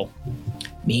magical.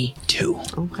 Me too.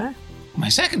 Okay. My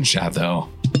second shot, though,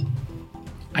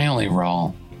 I only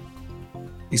roll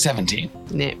a 17.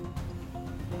 Nip.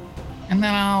 And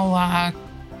then I'll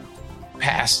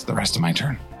pass the rest of my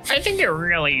turn. I think it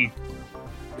really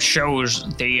shows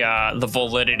the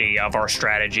validity of our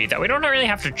strategy that we don't really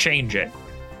have to change it.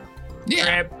 Yeah.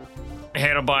 Trip,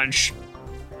 hit a bunch,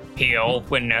 heal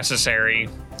when necessary,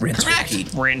 Rinse, Correct.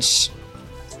 repeat. rinse.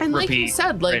 And like you Repeat,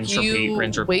 said, like rinse, you repeat,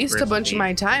 rinse, repeat, waste a rinse, bunch of repeat.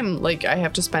 my time. Like I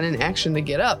have to spend an action to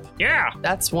get up. Yeah,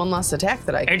 That's one less attack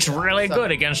that I can it's do, really so- good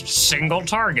against single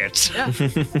targets. Yeah,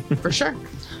 for sure.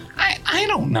 I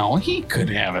don't know. He could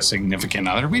have a significant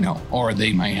other. We don't. Or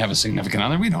they might have a significant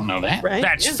other. We don't know that. Right?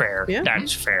 That's Yeah. fair. Yeah.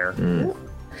 That's fair.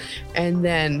 And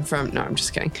then no, I'm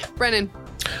just kidding. Brennan.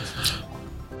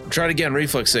 Try it again.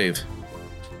 Reflex save.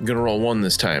 I'm gonna roll 1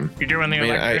 this time. You're doing the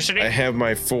electricity? I have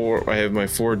my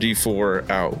 4d4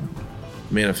 out,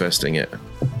 manifesting it.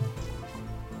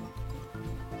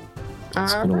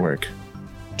 It's gonna work.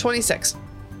 26.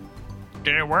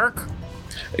 Did it work?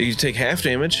 You take half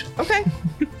damage. Okay.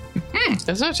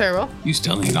 That's not terrible. You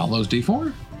still need all those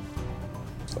D4?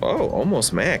 Oh,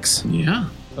 almost max. Yeah.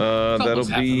 That'll Almost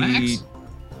half the be. max.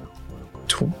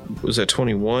 Was that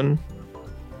 21?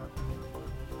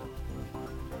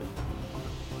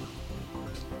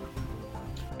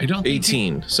 I don't think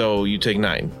 18. So you take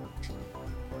 9.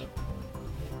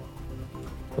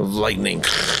 Lightning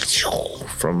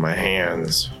from my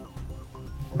hands,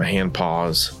 my hand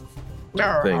paws,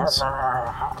 things.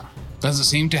 Does it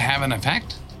seem to have an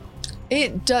effect?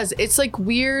 It does. It's like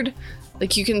weird.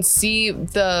 Like you can see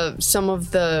some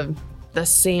of the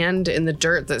sand and the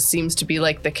dirt that seems to be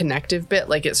like the connective bit,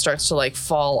 like it starts to like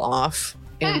fall off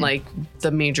in like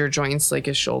the major joints, like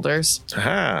his shoulders.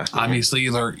 Aha. Obviously,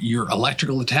 your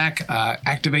electrical attack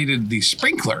activated the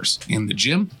sprinklers in the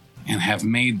gym and have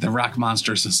made the rock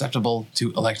monster susceptible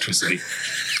to electricity.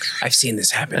 I've seen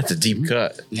this happen. That's a deep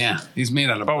cut. Yeah, he's made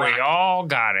out of But rock. we all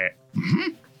got it.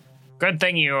 Good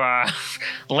thing you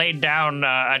laid down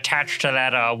attached to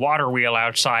that water wheel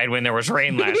outside when there was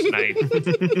rain last night.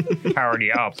 Powered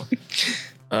you up.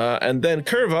 And then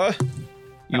Curva,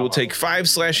 you will take 5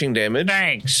 slashing damage.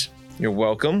 Thanks. You're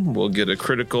welcome. We'll get a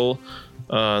critical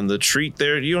on the treat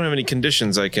there. You don't have any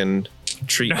conditions I can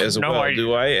treat as well,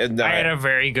 do I? And I had a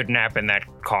very good nap in that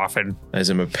coffin. as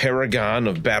I'm a paragon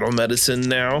of battle medicine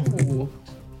now. Ooh.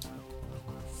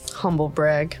 Humble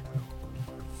brag.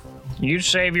 You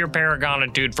save your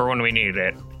Paragonitude for when we need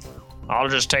it. I'll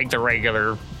just take the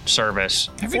regular service.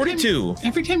 42.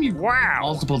 Every time you Wow.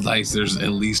 multiple dice, there's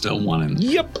at least a 1 in.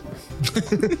 Yep.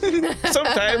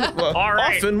 Sometimes, well, All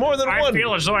right. often more than I one.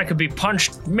 feel as though I could be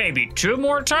punched maybe 2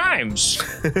 more times.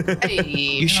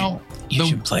 Hey. You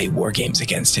should play war games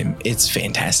against him. It's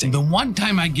fantastic. The one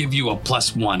time I give you a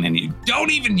 +1 and you don't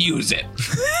even use it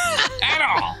at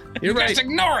all. You're you right. just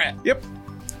ignore it. Yep.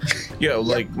 Yo,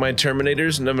 like my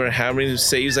Terminators, no matter how many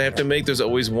saves I have to make, there's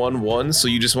always 1/1, so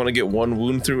you just want to get 1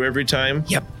 wound through every time.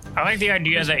 Yep. I like the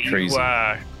idea that crazy.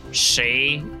 you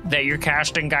say that you're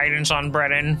casting guidance on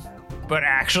Brennan, but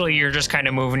actually you're just kind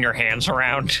of moving your hands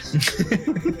around.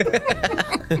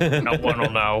 No one will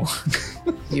know.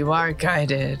 You are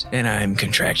guided. And I'm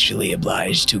contractually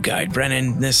obliged to guide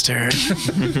Brennan this turn.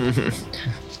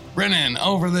 Brennan,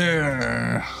 over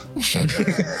there.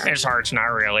 His heart's not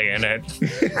really in it.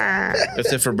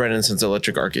 That's it for Brennan, since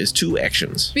Electric Arc is 2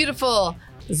 actions. Beautiful.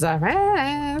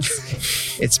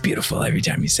 Zaraz. It's beautiful every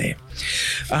time you say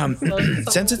it.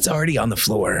 Since it's already on the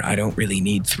floor, I don't really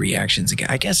need 3 actions again.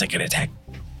 I guess I can attack.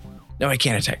 No, I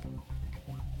can't attack.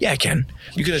 Yeah, I can.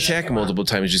 You can attack multiple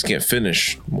times, you just can't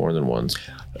finish more than once.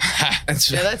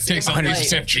 That's, Yeah, that's Takes impolite. only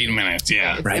 15 minutes,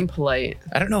 yeah. It's Right. impolite.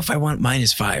 I don't know if I want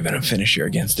 -5 and a finisher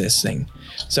against this thing.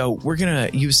 So we're gonna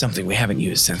use something we haven't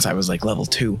used since I was like level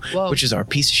 2, Whoa. which is our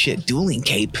piece of shit dueling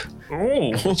cape.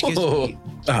 Ooh. Which gives me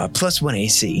 +1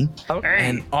 AC Hey.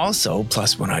 and also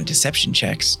 +1 on deception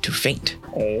checks to feint.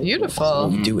 Beautiful.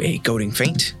 We'll do a goading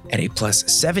feint at a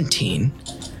 +17.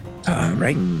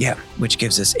 Right? Yeah, which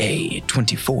gives us a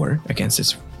 24 against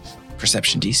its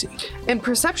perception DC. And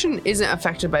perception isn't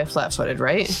affected by flat-footed,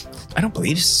 right? I don't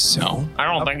believe so. No. I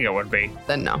don't think it would be.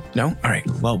 Then no. No? All right.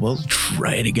 Well, we'll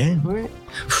try it again. All right.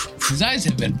 His eyes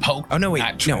have been poked. Oh, no, wait.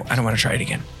 not No, I don't want to try it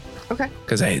again. Okay.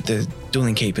 Because the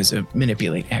dueling cape is a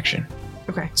manipulate action.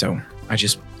 Okay. So I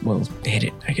just will hit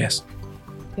it, I guess.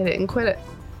 Hit it and quit it.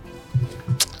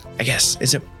 I guess.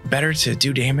 Is it better to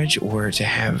do damage or to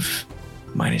have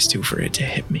 -2 for it to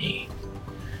hit me?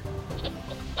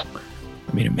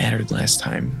 I mean, it mattered last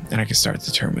time. Then I could start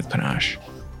the turn with panache.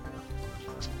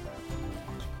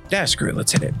 Yeah, screw it.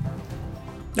 Let's hit it.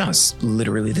 No, it's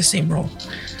literally the same roll.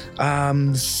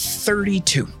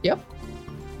 32. Yep.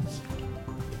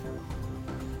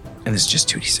 And this is just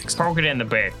 2d6. Poke it in the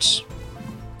bits.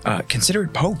 Consider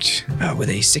it poked with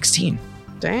a 16.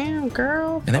 Damn,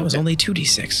 girl. And that was only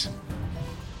 2d6.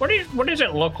 What does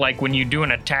it look like when you do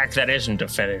an attack that isn't a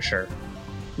finisher?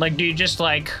 Like, do you just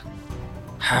like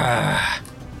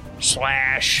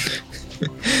slash?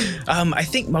 I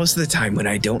think most of the time when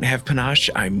I don't have panache,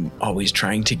 I'm always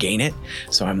trying to gain it.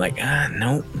 So I'm like,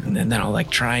 no. And then I'll like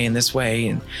try in this way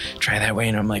and try that way.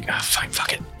 And I'm like, fine,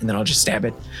 fuck it. And then I'll just stab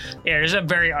it. Yeah, it is a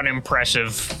very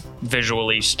unimpressive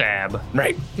visually stab.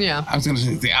 Right. Yeah. I was going to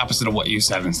say the opposite of what you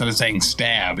said. Instead of saying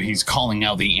stab, he's calling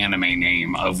out the anime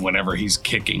name of whatever he's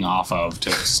kicking off of to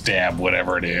stab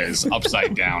whatever it is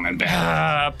upside down and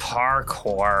back.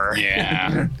 Parkour.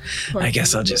 Yeah. I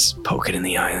guess I'll just poke it in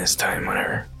the eye this time,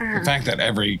 whatever. The fact that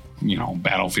every,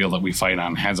 battlefield that we fight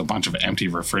on has a bunch of empty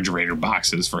refrigerator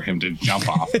boxes for him to jump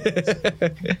off.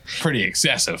 Pretty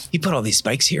excessive. He put all these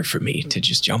spikes here for me to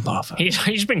just jump off of.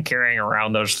 He's been carrying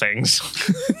around those things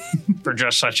for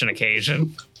just such an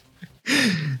occasion.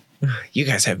 You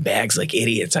guys have bags like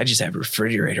idiots. I just have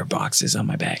refrigerator boxes on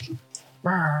my back.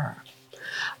 All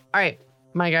right.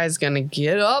 My guy's gonna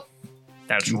get up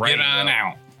That's right. Get on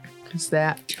out. because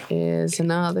that is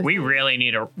another. We really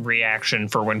need a reaction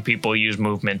for when people use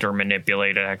movement or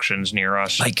manipulate actions near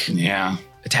us. Like Yeah.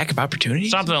 attack of opportunity?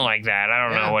 Something like that. I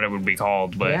don't Yeah. know what it would be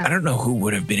called, but Yeah. I don't know who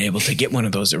would have been able to get one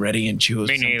of those already and choose.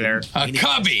 me something. neither. A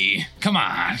cubby. Come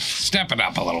on. Step it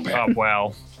up a little bit. Oh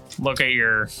well. Look at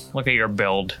your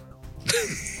build.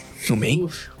 Who, me?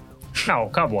 No,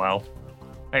 Cubwell.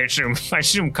 I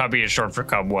assume Cubby is short for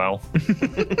Cubwell.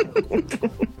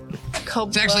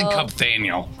 It's actually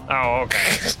Cubthaniel. Oh,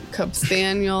 okay.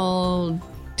 Cubthaniel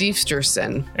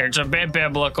Deefsterson. It's a bit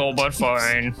biblical, but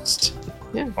fine.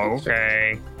 Yeah.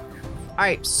 Okay. All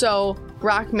right, so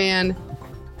Rockman,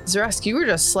 Zaresk, you were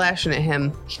just slashing at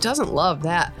him. He doesn't love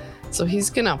that. So he's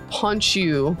gonna punch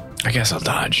you I guess I'll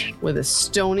dodge. with a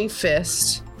stony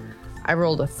fist. I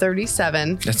rolled a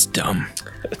 37. That's dumb.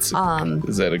 Is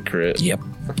that a crit? Yep.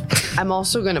 I'm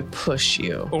also gonna push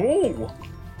you. Ooh.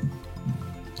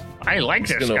 I like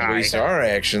this Gonna guy. waste our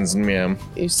actions, ma'am.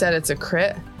 You said it's a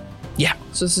crit, Yeah.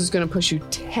 so this is gonna push you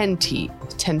 10 teeth.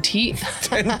 10 teeth?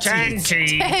 10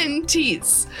 teeth. 10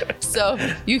 teats. So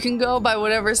you can go by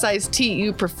whatever size teat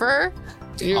you prefer.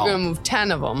 You're Oh. gonna move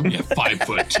 10 of them. Yeah, 5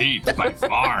 foot teeth by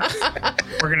far.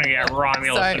 We're gonna get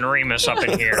Romulus Sorry. and Remus up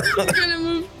in here.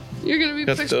 You're gonna be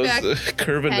Got pushed those back.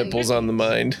 curving And- nipples on the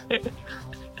mind.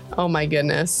 Oh my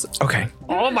goodness. Okay.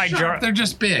 All of my jokes. They're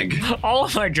just big. All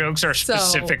of my jokes are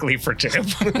specifically for Tim.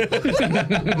 We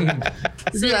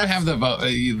don't have the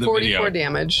 44 video.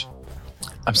 damage.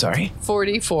 I'm sorry.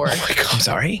 44. I'm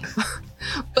sorry.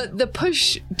 But the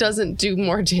push doesn't do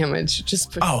more damage.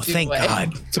 Just push Oh, you thank away.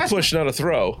 God. It's a push, not a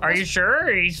throw. Are you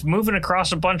sure? He's moving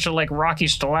across a bunch of like rocky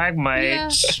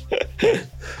stalagmites.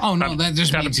 Oh no, that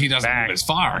just Gotta means he doesn't back. move as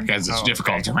far because it's Oh,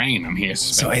 difficult okay. terrain and he has to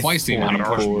So spend I twice the amount of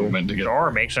push movement to get. Sure,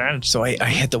 makes sense. So I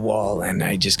hit the wall and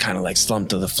I just kind of like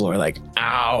slumped to the floor, like,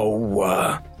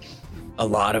 ow. A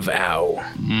lot of ow.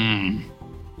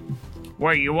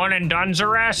 Wait, you one and done,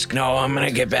 Zaresk? No, I'm going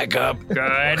to get back up. Good.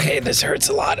 Okay, this hurts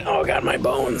a lot. Oh, God, my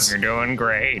bones. You're doing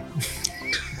great.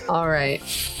 All right.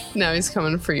 Now he's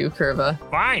coming for you, Curva.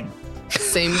 Fine.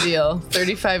 Same deal.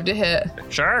 35 to hit.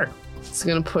 Sure. It's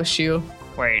gonna push you.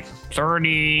 Wait,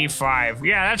 35.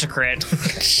 Yeah, that's a crit.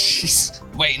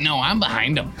 Wait, no, I'm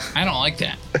behind him. I don't like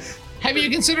that. Have you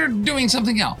considered doing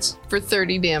something else? For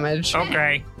 30 damage.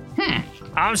 Okay.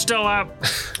 I'm still up.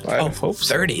 I hope so.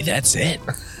 30, that's it.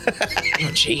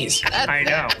 Oh, jeez. I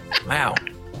know. Wow.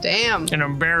 Damn. An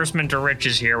embarrassment to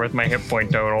riches here with my hit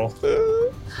point total.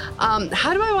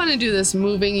 How do I want to do this?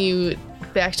 Moving you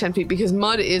back 10 feet because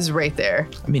mud is right there.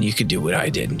 I mean, you could do what I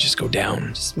did and just go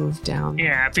down. Just move down.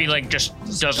 Yeah, if he like just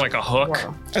does like a hook.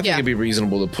 Wow. I think it'd be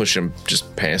reasonable to push him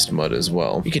just past mud as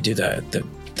well. You could do the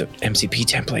MCP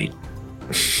template.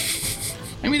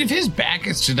 I mean, if his back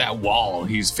is to that wall,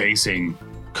 he's facing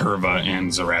Curva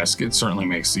and Zaresk. It certainly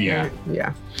makes, yeah.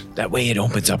 Yeah. That way it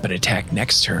opens up an attack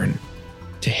next turn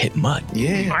to hit mud.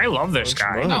 Yeah. I love this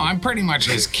guy. No, I'm pretty much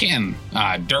his kin.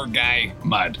 Dirt guy,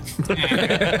 mud.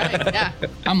 Yeah.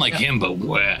 I'm like him, but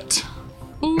wet.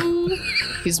 Ooh.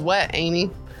 He's wet, ain't he?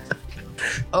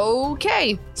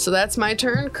 Okay. So that's my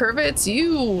turn. Curva, it's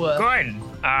you. Good.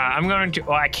 I'm going to.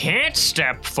 Well, I can't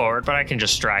step forward, but I can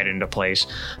just stride into place.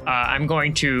 I'm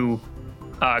going to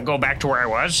go back to where I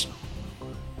was.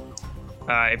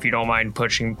 If you don't mind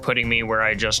putting me where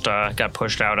I just got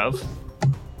pushed out of.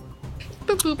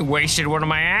 Boop, boop. Wasted one of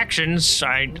my actions.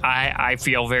 I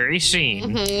feel very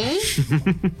seen.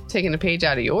 Taking a page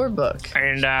out of your book.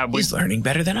 And He's learning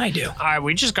better than I do.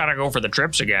 we just gotta go for the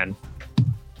trips again.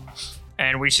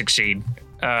 And we succeed.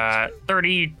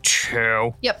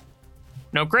 32. Yep.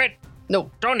 No crit.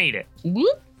 Nope. Don't need it.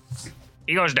 Whoop.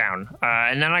 He goes down.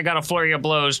 And then I got a flurry of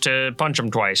blows to punch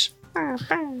him twice.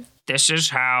 This is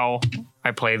how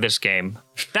I play this game.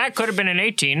 That could have been an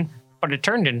 18, but it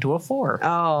turned into a 4.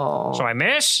 Oh. So I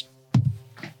miss.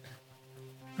 And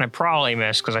I probably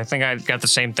miss because I think I got the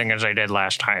same thing as I did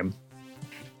last time.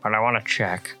 But I want to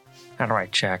check. How do I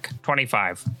check?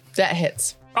 25. That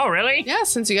hits. Oh, really? Yeah,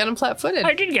 since you got him flat-footed.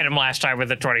 I did get him last time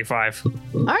with a 25.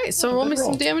 All right, so roll me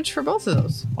some damage for both of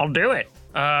those. I'll do it.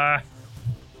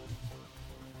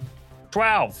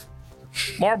 12.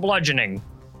 More bludgeoning.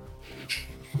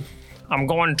 I'm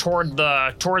going toward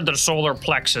the solar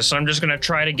plexus. I'm just gonna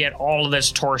try to get all of this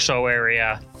torso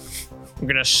area. I'm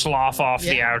gonna slough off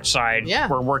the outside. Yeah.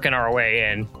 We're working our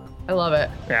way in. I love it.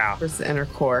 Yeah. Where's the inner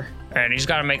core? And he's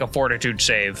gotta make a fortitude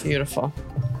save. Beautiful.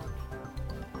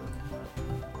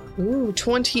 Ooh,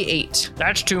 28.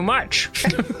 That's too much.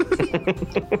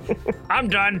 I'm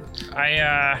done.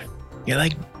 You're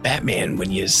like Batman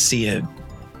when you see a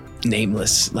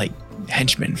nameless, like,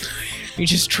 henchman. You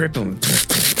just trip him.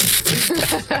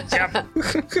 Yep.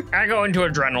 I go into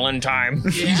adrenaline time.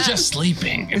 He's just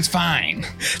sleeping. It's fine.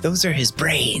 Those are his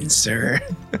brains, sir.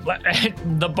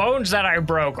 The bones that I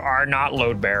broke are not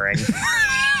load bearing.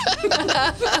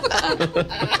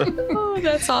 Oh,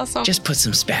 that's awesome. Just put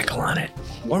some spackle on it.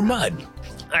 Or mud.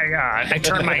 I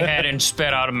turn my head and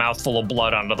spit out a mouthful of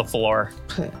blood onto the floor.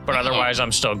 But otherwise,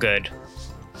 I'm still good.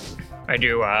 I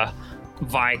do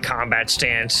Vi combat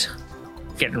stance,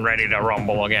 getting ready to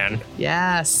rumble again.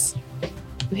 Yes.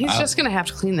 He's just gonna have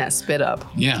to clean that spit up.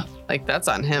 Yeah. Like that's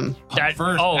on him. Punch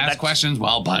first, ask questions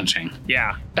while punching.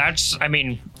 Yeah,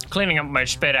 cleaning up my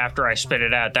spit after I spit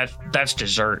it out. That's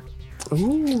dessert.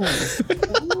 Ooh.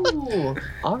 Ooh.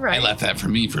 All right. I left that for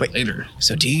me for later.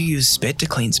 So do you use spit to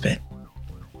clean spit?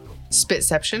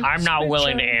 Spitception. I'm not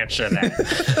willing to answer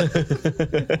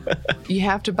that. You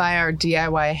have to buy our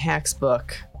DIY hacks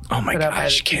book. Oh my put out by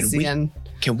gosh, the PCN.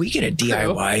 Can we get a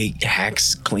DIY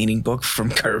hacks cleaning book from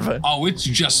Curva? Oh, it's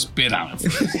just spit on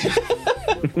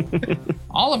it.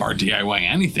 All of our DIY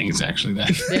anything is actually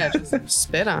that. Yeah, just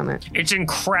spit on it. It's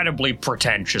incredibly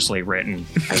pretentiously written.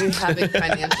 Are you having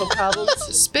financial problems?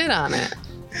 Spit on it.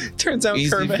 Turns out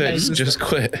Easy Curva fix, has, just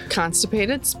quit.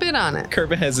 Constipated? Spit on it.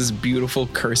 Curva has this beautiful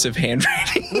cursive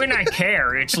handwriting. When I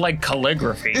care, it's like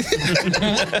calligraphy.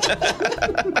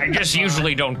 I just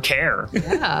usually don't care.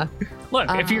 Yeah. Look,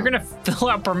 if you're gonna fill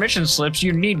out permission slips,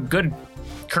 you need good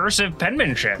cursive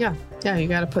penmanship. Yeah. Yeah, you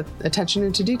gotta put attention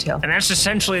into detail. And that's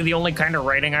essentially the only kind of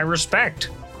writing I respect.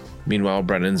 Meanwhile,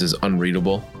 Brennan's is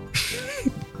unreadable.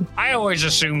 I always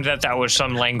assumed that was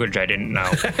some language I didn't know.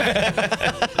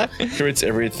 He writes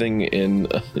everything in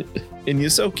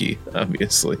Yosoki,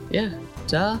 obviously. Yeah.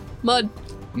 Duh. Mud.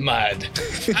 Mud.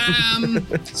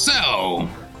 So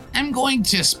I'm going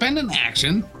to spend an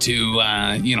action to,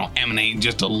 emanate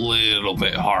just a little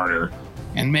bit harder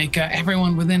and make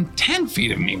everyone within 10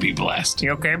 feet of me be blessed.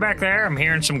 You okay back there? I'm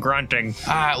hearing some grunting.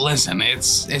 Listen,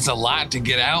 it's a lot to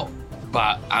get out,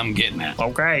 but I'm getting it.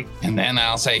 Okay. And then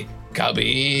I'll say,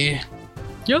 Cubby,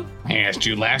 Yep. I asked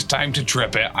you last time to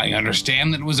trip it. I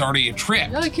understand that it was already a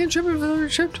trip, Yeah, I can't trip if it's already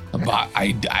tripped. but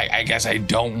I guess I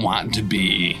don't want to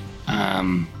be,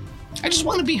 I just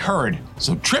want to be heard.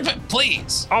 So trip it,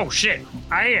 please. Oh, shit.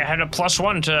 I had a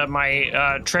 +1 to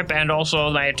my trip and also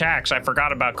my attacks I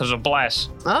forgot about because of Bless.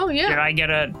 Oh, yeah. Did I get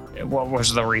what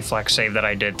was the reflex save that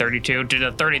I did? 32? Did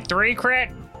a 33 crit?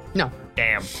 No.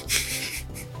 Damn.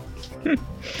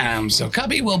 So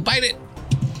Cubby will bite it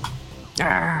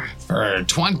for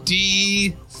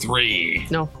 23.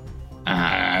 No.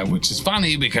 Which is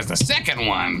funny because the second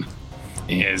one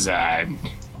is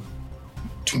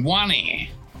 20.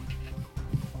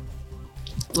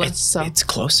 It's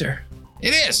closer.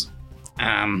 It is.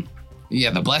 Yeah,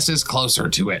 the bless is closer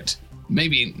to it.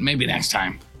 Maybe next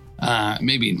time.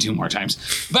 Maybe in 2 more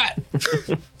times. But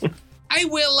I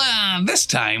will this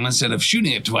time, instead of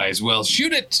shooting it twice, we'll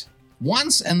shoot it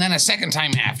once and then a second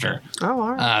time after. Oh,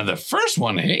 all right. The first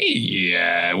one,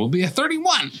 will be a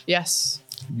 31. Yes.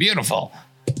 Beautiful.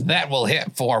 That will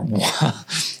hit for 1.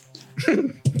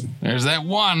 There's that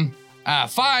 1.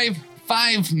 5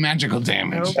 magical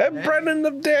damage. And Brennan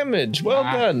of damage. Well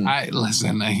done.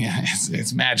 Listen,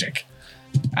 it's magic.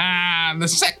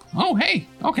 Oh, hey,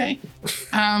 okay.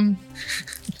 The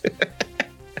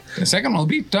second one will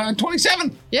be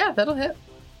 27. Yeah, that'll hit.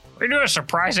 We do a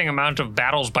surprising amount of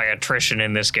battles by attrition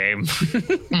in this game.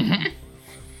 Plink,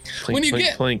 When you plink,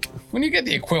 get- plink. When you get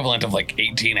the equivalent of like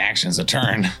 18 actions a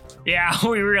turn. Yeah,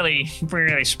 we really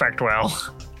spec'd well.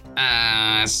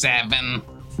 7.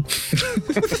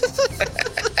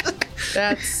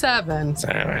 That's 7.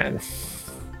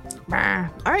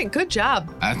 Alright. All right, good job,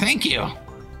 Thank you.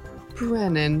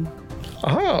 Brennan.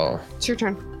 Oh. It's your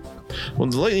turn. Well,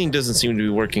 the lightning doesn't seem to be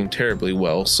working terribly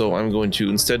well, so I'm going to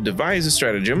instead devise a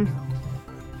stratagem.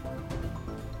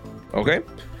 Okay.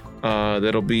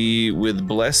 That'll be with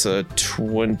Bless a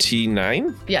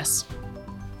 29 Yes.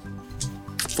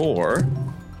 for...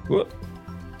 Whoop.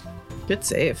 Good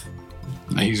save.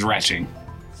 He's retching.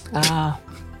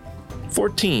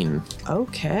 14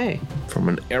 Okay. from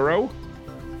an arrow.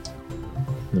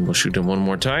 Then we'll shoot him one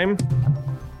more time.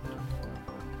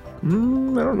 I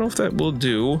don't know if that will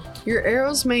do. Your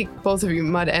arrows make, both of you,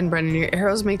 Mud and Brennan, your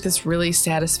arrows make this really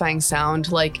satisfying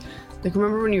sound. Like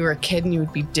remember when you were a kid and you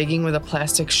would be digging with a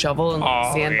plastic shovel in the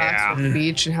Oh, sandbox yeah. on the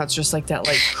beach, and how it's just like that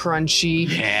like crunchy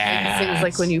things,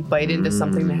 like when you bite into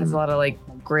something that has a lot of like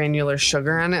granular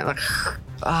sugar on it, like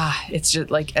it's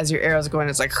just like as your arrows go in,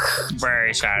 it's like Very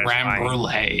Creme satisfying.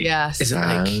 brulee. yes. Is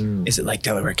it like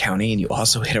Delaware County and you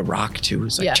also hit a rock too?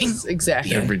 It's like Yes, ching.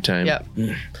 exactly. Every time. Yep.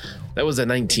 That was a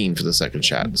 19 for the second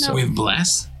shot. So With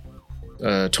bless?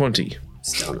 20.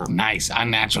 Still no. Nice.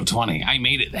 Unnatural 20. I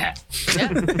made it that.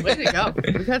 Yeah, way to go.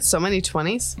 We've had so many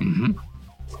 20s. Mm-hmm.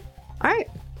 All right.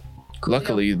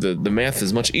 Luckily, the math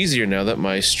is much easier now that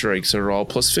my strikes are all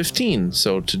plus 15.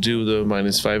 So to do the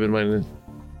 -5 and minus...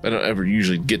 I don't ever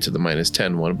usually get to the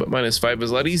 -10 one, but -5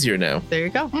 is a lot easier now. There you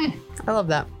go. I love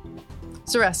that.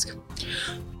 Zaresk.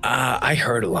 I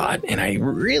heard a lot, and I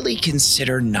really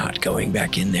consider not going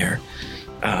back in there.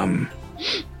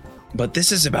 But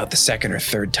this is about the second or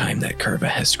third time that Curva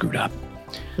has screwed up.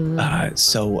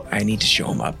 So I need to show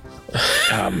him up.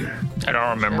 I don't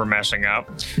remember messing up.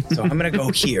 So I'm going to go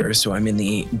here. So I'm in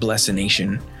the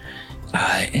Blessination.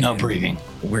 No breathing.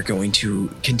 We're going to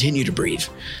continue to breathe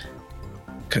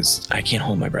because I can't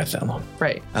hold my breath that long.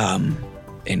 Right.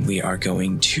 And we are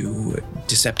going to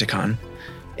Decepticon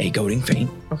a goading feint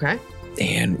Okay.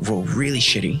 and roll really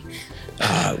shitty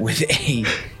with a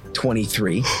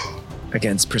 23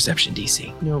 against Perception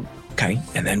DC. Nope. Okay.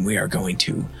 And then we are going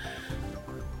to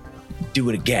do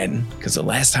it again because the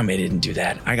last time I didn't do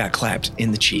that, I got clapped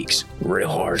in the cheeks real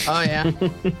hard. Oh, yeah.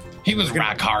 He was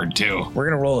rock hard too. We're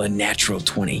going to roll a natural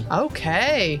 20.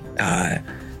 Okay.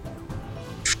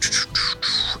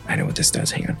 I know what this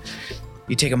does. Hang on.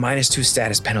 You take a -2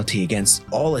 status penalty against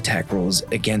all attack rolls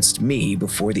against me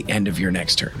before the end of your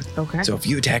next turn. Okay. So if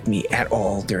you attack me at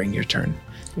all during your turn,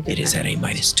 it is at a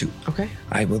 -2. Okay.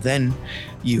 I will then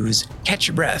use Catch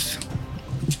Your Breath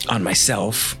on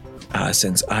myself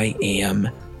since I am.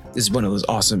 This is one of those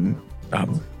awesome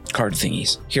card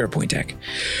thingies. Hero point deck.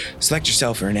 Select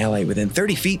yourself or an ally within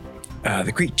 30 feet.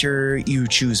 The creature you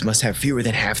choose must have fewer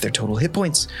than half their total hit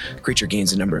points. The creature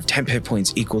gains a number of temp hit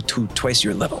points equal to twice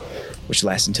your level, which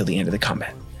lasts until the end of the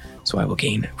combat. So I will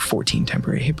gain 14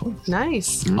 temporary hit points.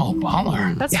 Nice. Oh,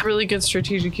 baller. That's Yeah. really good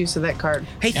strategic use of that card.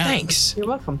 Hey, Yeah. thanks. You're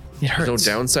welcome. It hurts.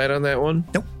 No downside on that one?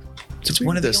 Nope. It's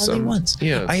one of the This, only ones.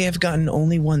 yeah. I have gotten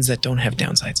only ones that don't have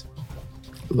downsides.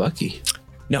 Lucky.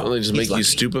 No, Only just he's make you lucky.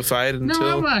 stupefied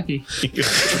until. lucky.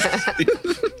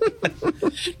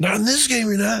 Not in this game,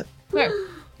 you're not.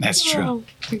 That's true. Oh,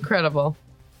 incredible.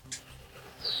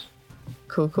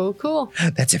 Cool.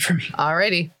 That's it for me.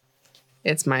 Alrighty.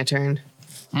 It's my turn.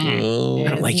 Oh. I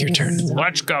don't like your turn.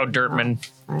 Let's go, Dirtman.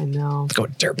 I know. Go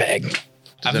dirtbag. Of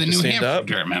have the to New stand Hampshire up?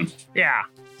 German. Yeah,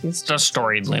 It's the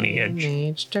storied lineage.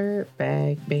 Teenage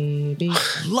dirtbag baby.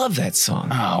 Love that song.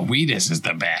 Oh, Wheatus is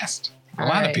the best. A lot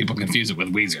of Alright. people confuse it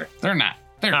with Weezer. They're not.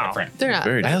 They're No. different. They're not.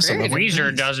 Very I also very love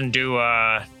Weezer doesn't do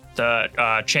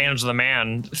the Chan's the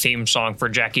Man theme song for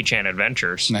Jackie Chan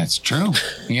Adventures. That's true.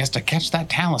 He has to catch that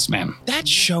talisman. That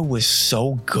show was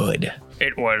so good.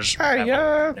 It was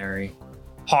revolutionary.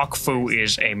 Hawk Fu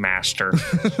is a master.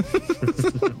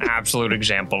 Absolute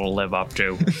example to live up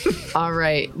to. All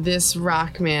right, this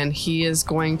rock man, he is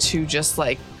going to just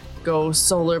like go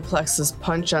solar plexus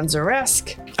punch on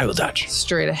Zaresk I will dodge.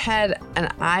 straight ahead, and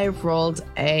I rolled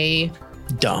a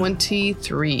Dumb.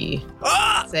 23.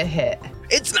 Ah! It's a hit.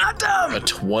 It's not A dumb.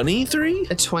 23?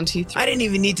 A 23. I didn't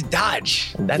even need to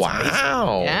dodge. That's amazing.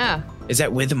 Wow. Yeah, Is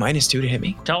that with a -2 to hit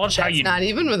me? Tell us how that's you not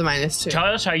even with a -2. tell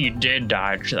us how you did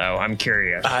dodge, though. I'm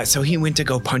curious. So he went to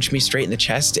go punch me straight in the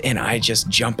chest, and I just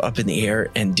jump up in the air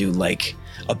and do like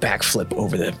a backflip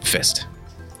over the fist.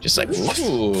 Just like,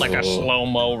 Ooh. Like a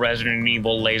slow-mo Resident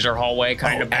Evil laser hallway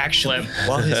kind of actually, backflip.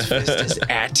 while his fist is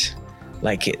at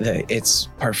like its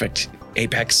perfect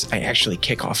apex, I actually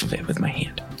kick off of it with my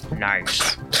hand.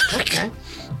 Nice. Okay.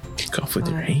 Kick off with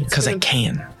your Alright. hand. Because I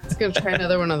can. It's gonna try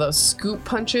another one of those scoop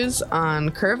punches on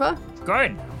Curva.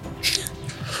 Good.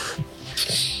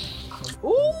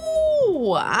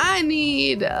 Ooh, I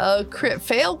need a crit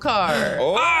fail card.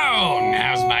 Oh,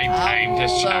 now's my time to The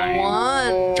shine.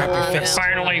 one. Drop your on fist. it.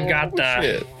 Finally got the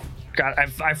Shit.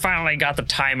 I finally got the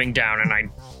timing down, and I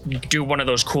do one of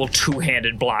those cool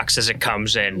two-handed blocks as it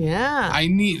comes in. Yeah.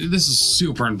 This is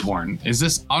super important. Is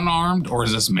this unarmed or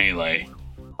is this melee?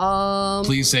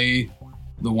 Please say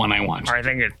the one I want. I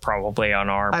think it's probably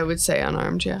unarmed. I would say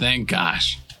unarmed, yeah. Thank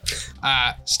gosh.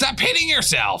 Stop hitting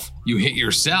yourself. You hit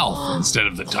yourself instead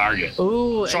of the target.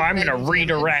 Ooh. So I'm gonna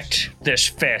redirect this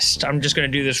fist. I'm just gonna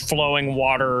do this flowing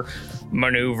water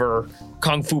maneuver,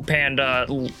 Kung Fu Panda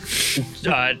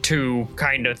 2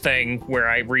 kind of thing, where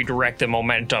I redirect the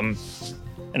momentum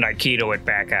and Aikido it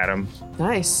back at him.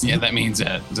 Nice. Yeah, that means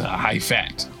a high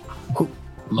fat. Who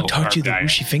Low taught carb you the diet.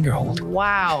 whooshy finger hold?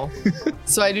 Wow.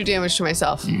 So I do damage to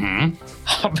myself.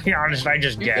 I'll be honest, I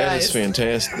just You guessed. That guys. is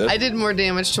fantastic. I did more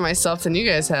damage to myself than you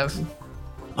guys have.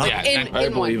 Yeah, In I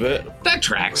one believe it. that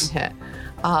tracks. hit.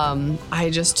 I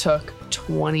just took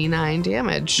 29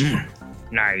 damage.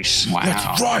 Nice. Wow.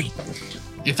 That's right.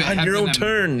 If it On had your been own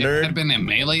turn, if it nerd. had been a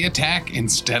melee attack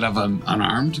instead of an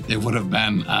unarmed, it would have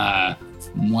been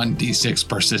 1d6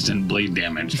 persistent bleed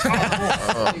damage.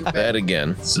 That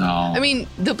again. So I mean,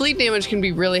 the bleed damage can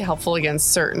be really helpful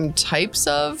against certain types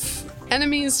of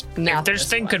enemies. If Not this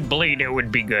thing could bleed, it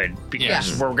would be good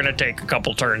because we're gonna take a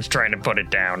couple turns trying to put it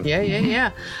down.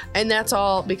 Yeah. And that's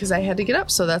all because I had to get up,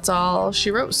 so that's all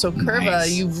she wrote. So Curva,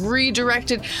 Nice. you've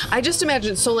redirected. I just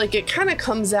imagine so like it kind of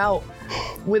comes out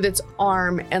with its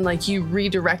arm and like you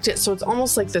redirect it. So it's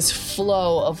almost like this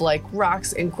flow of like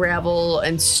rocks and gravel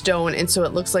and stone. And so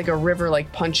it looks like a river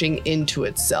like punching into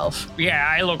itself. Yeah,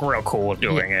 I look real cool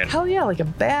doing it. Hell yeah, like a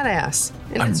badass.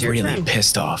 And I'm it's your really turn.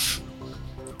 pissed off.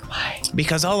 Why?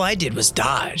 Because all I did was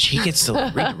dodge. He gets to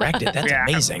redirect it. That's Yeah,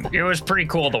 amazing. It was pretty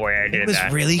cool the way I did It was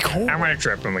that. really cool. I'm gonna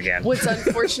trip him again. What's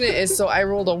unfortunate is so I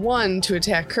rolled a 1 to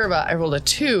attack Kerba. I rolled a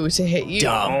 2 to hit you.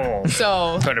 Dumb. Oh,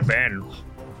 So, could have been.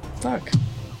 fuck.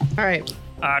 All right.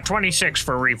 26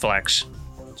 for reflex.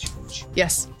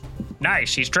 Yes.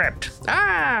 Nice, he's tripped.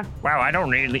 Ah. Wow,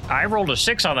 I rolled a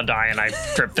 6 on the die and I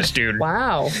tripped this dude.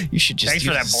 Wow. You should just Thanks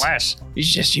for that bless. You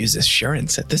should just use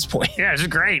assurance at this point. Yeah, this is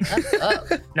great.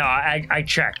 No, I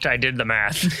checked. I did the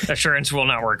math. Assurance will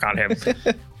not work on him.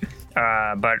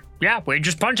 But yeah, we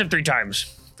just punch him 3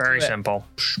 times. Very Do it. simple.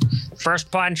 First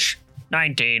punch,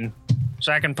 19.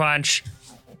 Second punch,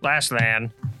 less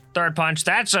than. Third punch,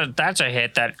 that's a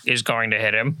hit that is going to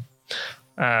hit him.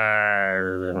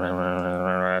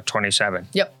 27.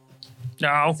 Yep.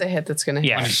 No. It's a hit that's going to hit.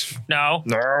 Yes. No.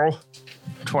 No.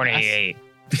 28.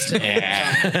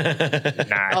 Yeah.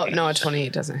 Nice. Oh, no, a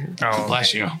 28 doesn't hit. Oh,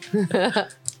 Bless you.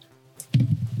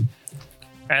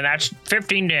 and that's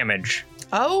 15 damage.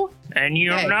 Oh, And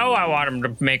you Okay. know I want him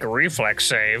to make a reflex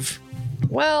save.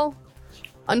 well,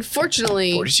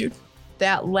 unfortunately, Fortitude?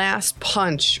 that last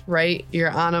punch, right? You're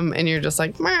on him and you're just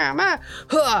like, mah, mah,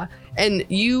 huh, and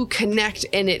you connect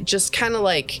and it just kind of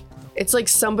like, it's like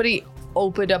somebody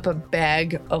opened up a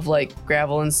bag of like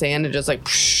gravel and sand and just like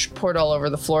poured all over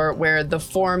the floor, where the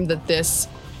form that this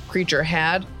creature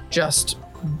had just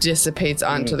dissipates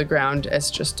onto the ground as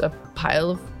just a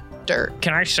pile of dirt.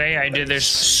 Can I say I did this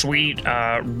sweet,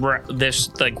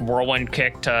 this like whirlwind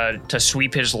kick to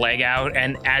sweep his leg out,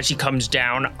 and as he comes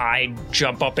down, I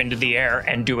jump up into the air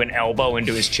and do an elbow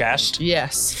into his chest,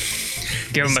 Yes.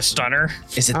 give him a stunner.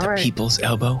 Is it All the right. people's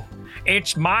elbow?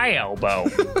 It's my elbow,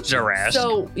 Zaresk.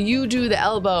 So you do the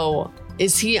elbow.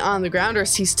 Is he on the ground or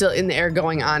is he still in the air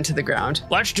going onto the ground?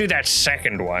 Let's do that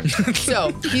second one.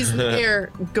 So he's in the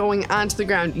air going onto the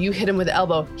ground. You hit him with the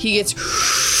elbow. He gets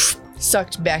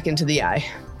sucked back into the eye.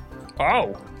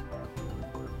 Oh,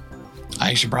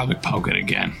 I should probably poke it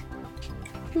again.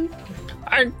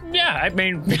 I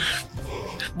mean,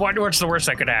 what's the worst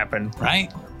that could happen?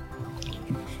 Right?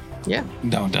 Yeah.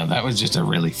 Don't. That was just a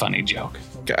really funny joke.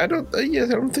 I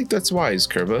don't think that's wise,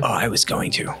 Kerba. Oh, I was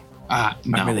going to. No.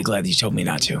 I'm really glad that you told me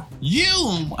not to.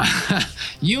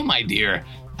 You, my dear,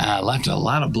 left a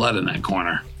lot of blood in that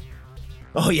corner.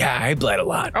 Oh, yeah, I bled a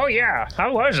lot. Oh yeah,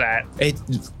 how was that? It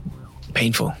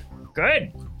painful.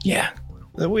 Good. Yeah.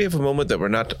 Then we have a moment that we're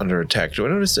not under attack. Do I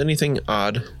notice anything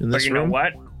odd in But this you room? know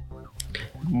what?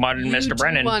 Mud and Mr.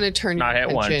 Brennan. You want to turn not your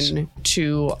hit once. attention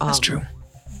to. That's true.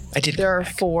 I did. There are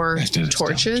come back. 4 Guys did a stealth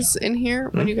torches in here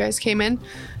when you guys came in.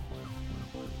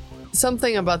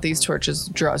 Something about these torches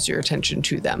draws your attention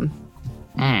to them.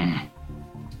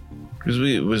 Because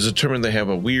it was determined they have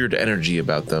a weird energy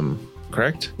about them,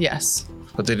 correct? Yes.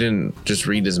 But they didn't just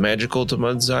read as magical to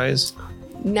Mud's eyes?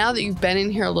 Now that you've been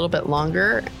in here a little bit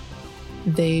longer,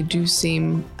 they do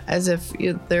seem as if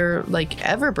they're like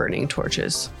ever-burning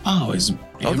torches. Oh, is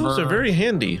Oh, those are amber, very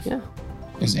handy.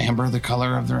 is amber the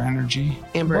color of their energy?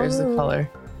 Amber is the color.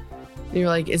 And you're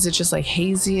like, is it just like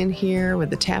hazy in here with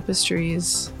the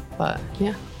tapestries? But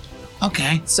yeah.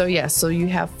 Okay. So you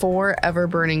have 4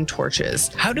 ever-burning torches.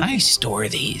 How do we Nice. store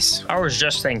these? I was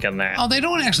just thinking that. Oh, they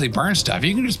don't actually burn stuff.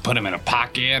 You can just put them in a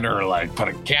pocket or like put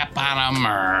a cap on them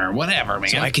or whatever, man.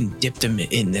 So I can dip them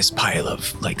in this pile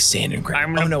of like sand and I'm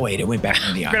gravel. gonna- Oh no, wait, it went back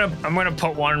in the eye. I'm gonna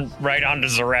put one right onto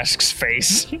Zaresk's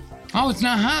face. Oh, it's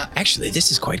not hot. Actually,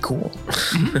 this is quite cool.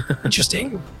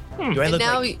 Interesting. Do I And look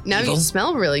now, like now evil? you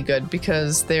smell really good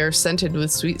because they're scented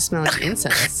with sweet-smelling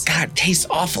incense. God, tastes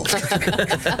awful.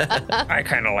 I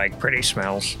kind of like pretty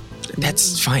smells.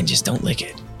 That's fine. Just don't lick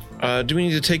it. Do we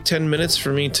need to take 10 minutes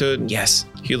for me to Yes.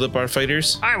 heal up our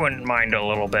fighters? I wouldn't mind a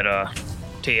little bit of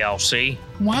TLC.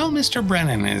 While Mr.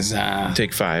 Brennan is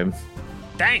Take 5.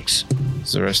 Thanks.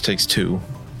 So the rest takes 2.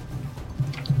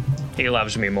 He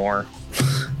loves me more.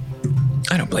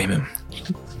 I don't blame him.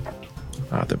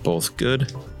 They're both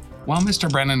good. while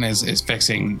Mr. Brennan is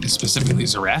fixing specifically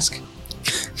Zaresk,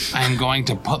 I am going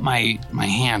to put my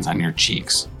hands on your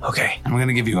cheeks. Okay. I'm going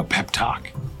to give you a pep talk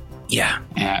Yeah.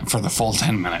 for the full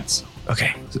 10 minutes.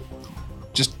 Okay.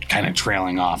 Just kind of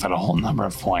trailing off at a whole number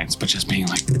of points, but just being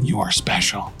like, you are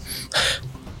special.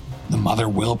 The mother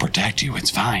will protect you. It's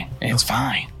fine. It's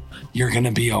fine. You're going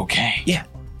to be okay. Yeah.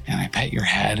 And I pet your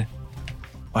head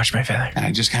Watch my feather. and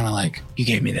I just kind of like, You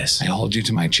gave me this. I hold you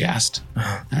to my chest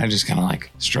and I just kind of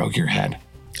like stroke your head.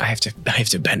 I have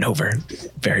to bend over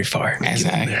very far.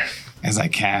 As I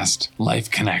cast Life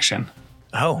Connection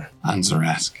Oh, on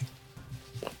Zaresk.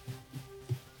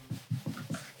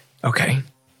 okay.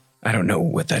 I don't know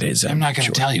what that is. I'm not going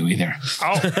to tell you either.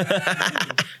 Oh,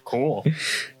 cool.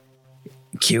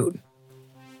 Cute.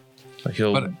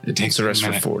 He'll But it takes the rest a for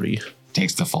minute. 40.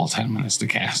 Takes the full 10 minutes to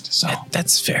cast. So,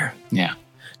 That's fair. yeah.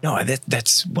 No,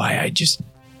 that's why I just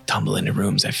tumble into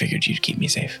rooms. I figured you'd keep me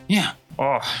safe. Yeah.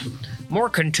 Oh, more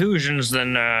contusions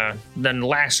than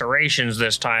lacerations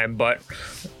this time, but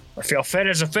I feel fit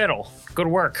as a fiddle. Good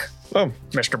work, Oh,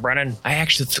 Mr. Brennan. I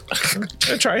actually...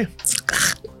 I try.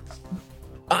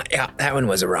 yeah, that one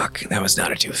was a rock. That was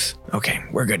not a tooth. Okay,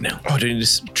 we're good now. Oh, did you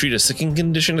just treat a sicking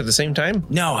condition at the same time?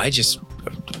 No, I just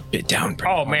bit down.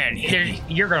 pretty Oh hard. man,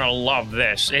 you're gonna love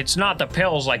this. It's not the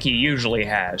pills like he usually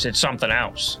has. It's something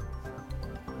else.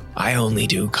 I only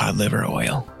do cod liver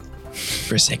oil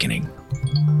for sickening.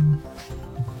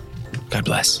 God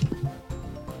bless.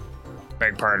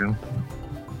 Beg pardon.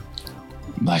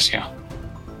 Bless you.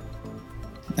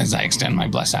 As I extend my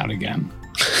bless out again.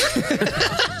 Do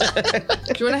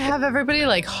you want to have everybody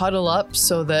like huddle up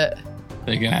so that,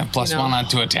 They can have plus You know. 1 on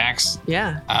 2 attacks.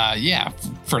 yeah.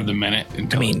 For the minute. I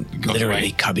Until mean, it goes literally,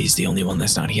 away. Cubby's the only one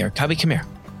that's not here. Cubby, come here.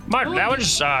 But that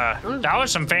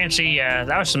was some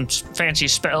fancy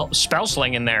spell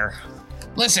slinging there.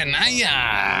 Listen,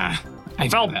 I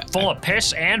Felt full of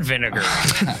piss and vinegar.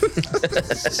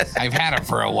 I've had it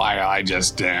for a while. I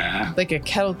just Like a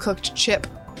kettle cooked chip.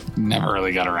 never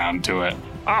really got around to it.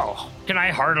 Oh, can I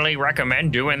heartily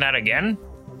recommend doing that again?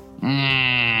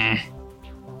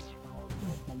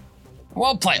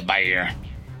 We'll play it by ear.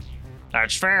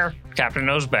 That's fair. Captain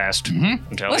knows best.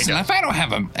 Until Listen, he if I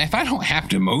don't have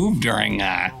to move during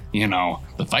the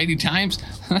fighty times,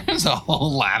 there's a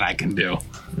whole lot I can do.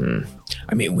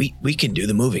 I mean, we can do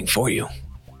the moving for you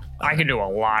I can do a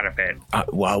lot of it.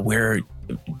 while we're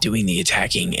doing the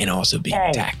attacking and also being Oh.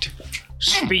 attacked.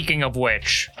 Speaking of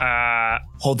which,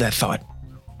 Hold that thought.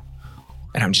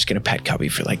 And I'm just gonna pet Cubby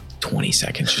for like 20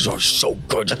 seconds. She's so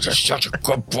good. You're such a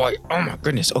good boy. Oh my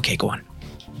goodness. Okay, go on.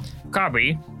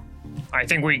 Cubby, I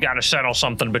think we gotta settle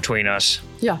something between us.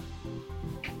 Yeah.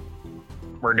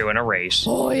 We're doing a race.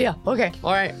 Oh, yeah. Okay.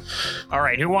 All right. All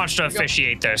right, who wants to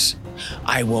officiate this?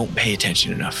 I won't pay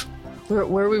attention enough. Where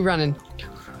are we running?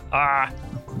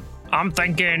 I'm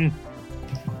thinking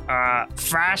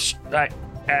fast.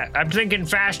 I'm thinking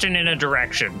fast and in a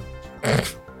direction.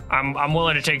 I'm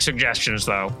willing to take suggestions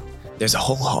though. There's a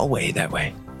whole hallway that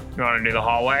way. You want to do the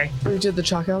hallway? We did the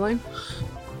chalk outline.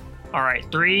 All right,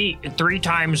 three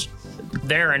times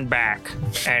there and back.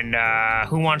 And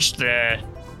who wants the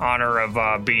honor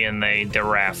of being the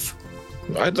ref?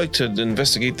 I'd like to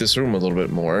investigate this room a little bit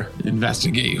more.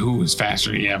 Investigate who is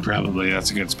faster. Yeah, probably.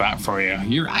 That's a good spot for you.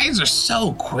 Your eyes are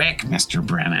so quick, Mr.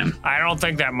 Brennan. I don't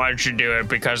think that much should do it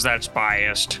because that's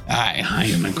biased. I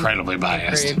am incredibly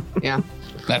biased. Agreed. Yeah.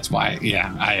 That's why,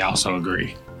 yeah, I also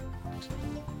agree.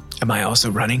 Am I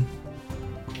also running?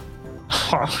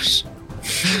 Oh,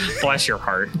 bless your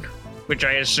heart. Which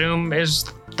I assume is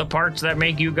the parts that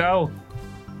make you go.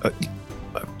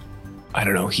 I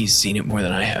don't know. He's seen it more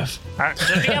than I have.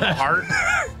 Does he have a heart?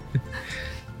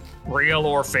 Real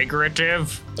or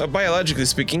figurative? Biologically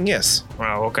speaking, yes.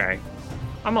 Oh, okay.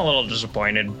 I'm a little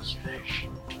disappointed.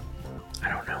 I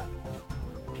don't know.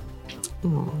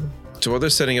 So while they're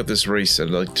setting up this race, I'd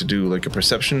like to do like a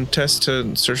perception test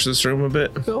to search this room a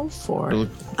bit. Go for Look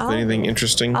it. for anything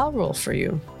interesting. I'll roll for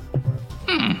you.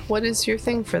 What is your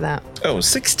thing for that? Oh,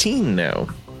 16 now.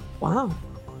 Wow.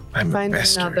 I'm a Find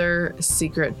bastard. another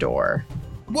secret door.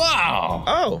 Wow.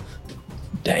 Oh,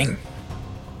 Dang.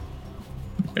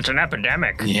 It's an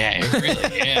epidemic. Yeah, it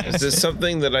really is is. this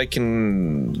something that I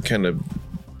can kind of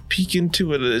peek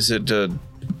into it? Is it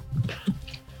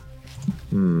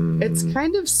It's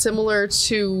kind of similar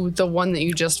to the one that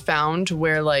you just found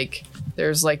where like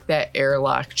there's like that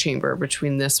airlock chamber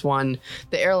between this one.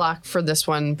 The airlock for this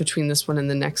one between this one and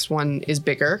the next one is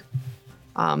bigger.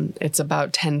 It's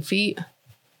about 10 feet.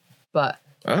 But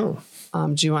Oh,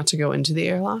 do you want to go into the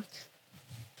airlock?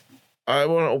 I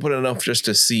want to open enough just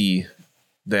to see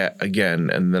that again,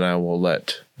 and then I will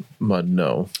let Mud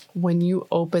know. When you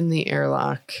open the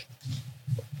airlock,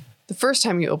 the first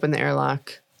time you open the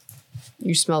airlock,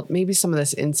 you smelled maybe some of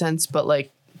this incense, but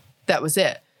like that was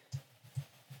it.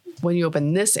 When you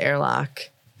open this airlock,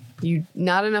 you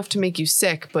not enough to make you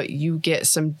sick, but you get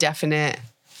some definite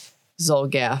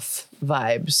Zolgath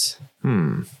vibes.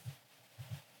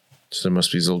 So there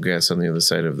must be Zolgas on the other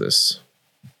side of this.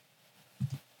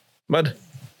 Mud,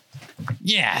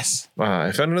 Yes.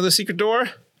 I found another secret door,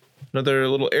 another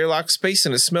little airlock space,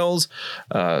 and it smells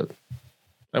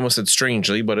I almost said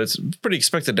strangely, but it's pretty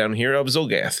expected down here, of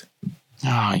Zolgath.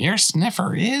 Oh, your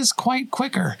sniffer is quite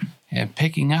quicker at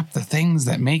picking up the things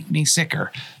that make me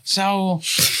sicker. So,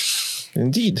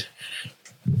 Indeed.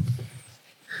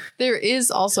 There is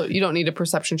also, you don't need a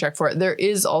perception check for it. There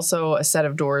is also a set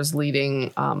of doors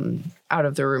leading out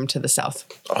of the room to the south.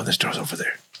 Oh, this door's over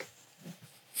there.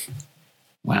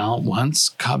 well, once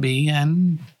Cubby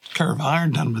and Curva are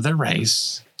done with their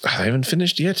race, I haven't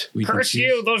finished yet. we can Curse choose-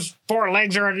 you, those 4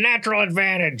 legs are a natural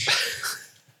advantage.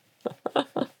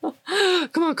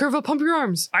 Come on, Curva, pump your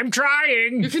arms. I'm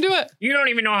trying. You can do it. You don't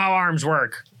even know how arms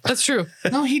work. That's true.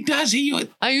 No, he does.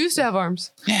 I used to have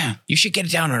arms. Yeah. You should get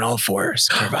down on all fours,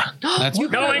 Curva. That's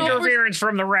No interference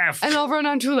from the ref. And I'll run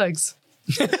on 2 legs.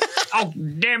 Oh,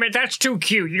 damn it, that's too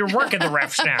cute. You're working the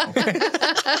refs now.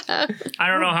 I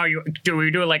don't know how you do.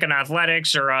 We do like an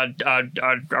athletics or a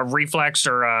reflex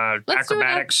or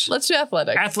acrobatics. Let's do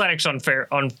athletics. Athletics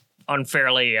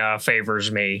unfairly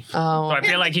favors me. Oh, So I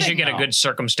feel like he should get a good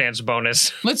circumstance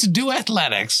bonus. Let's do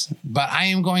athletics, but I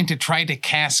am going to try to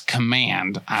cast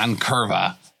command on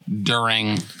Curva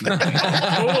during the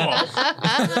Cool.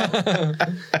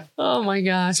 oh my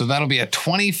gosh. So that'll be a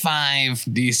 25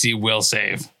 DC will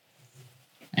save.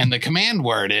 And the command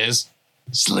word is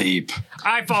sleep.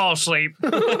 I fall asleep.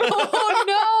 Oh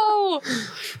no.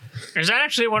 Is that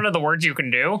actually one of the words you can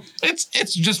do? It's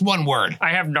just one word.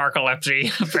 I have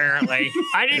narcolepsy, apparently.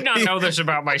 I did not know this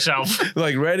about myself.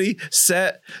 Like, ready,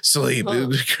 set, sleep.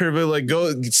 Curva, like,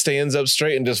 stands up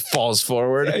straight and just falls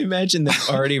forward. I imagine them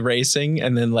already racing,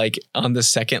 and then like on the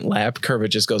second lap, Curva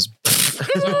just goes.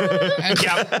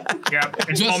 Yep.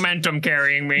 It's Just- momentum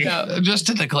carrying me. Just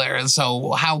to declare,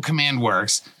 so how command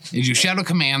works is you shout a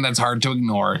command that's hard to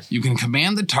ignore. You can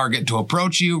command the target to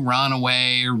approach you, run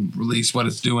away, or release what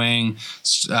it's doing.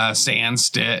 Stand,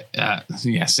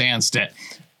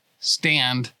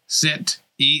 sit,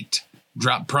 eat,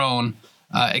 drop prone.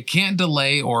 It can't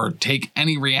delay or take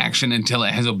any reaction until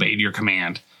it has obeyed your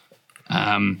command.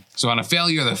 So on a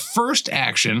failure, the first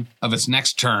action of its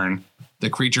next turn, the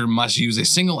creature must use a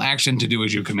single action to do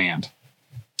as you command.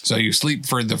 So you sleep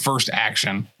for the first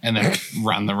action and then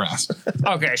run the rest.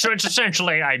 Okay, so it's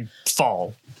essentially I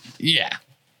fall. Yeah.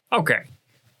 Okay.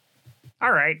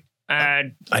 All right.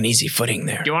 Uneasy footing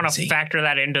there. Do you want to See? factor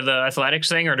that into the athletics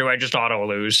thing, or do I just auto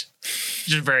lose?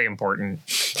 Just very important.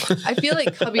 I feel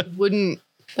like Cubby wouldn't,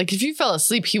 like, if you fell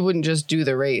asleep, he wouldn't just do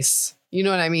the race. You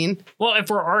know what I mean? Well, if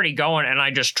we're already going and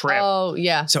I just trip, Oh,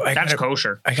 yeah. So that's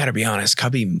kosher. I gotta be honest.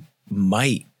 Cubby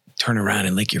might turn around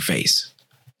and lick your face.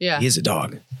 Yeah. He is a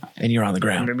dog, and you're on the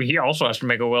ground. Maybe he also has to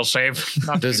make a will save.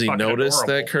 Not to Does be he fucking notice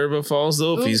adorable. that Curva falls,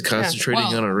 though, if Ooh, he's yeah. concentrating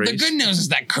on a the race? good news is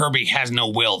that Kirby has no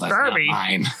will. That's Kirby? not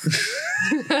mine.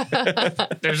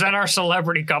 Is that our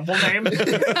celebrity couple name?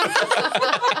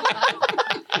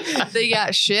 They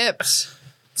got shipped.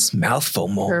 It's mouthful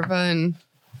more. Curva and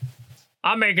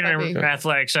I'm making it Copy.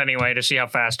 athletics anyway to see how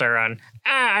fast I run.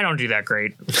 I don't do that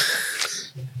great.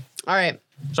 all right.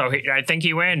 So I think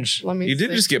he wins. Let me You did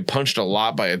see. just get punched a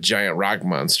lot by a giant rock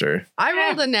monster. I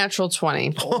rolled a natural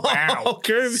 20. Wow.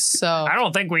 Kirby. So I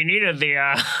don't think we needed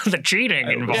the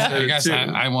cheating involved. I guess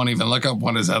I won't even look up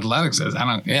what his athletics is. I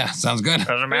don't. Yeah, sounds good.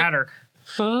 Doesn't matter.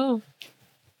 oh,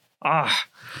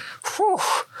 Whew.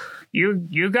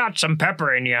 You got some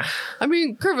pepper in you. I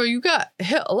mean, Curva, you got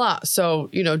hit a lot, so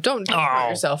don't hurt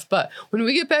yourself. But when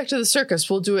we get back to the circus,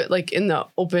 we'll do it like in the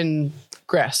open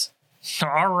grass.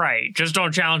 All right. Just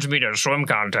don't challenge me to a swim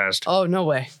contest. Oh, no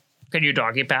way. Can you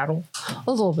doggy paddle?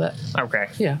 A little bit. Okay.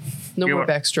 Yeah. No You more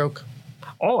want- backstroke.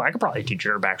 Oh, I could probably teach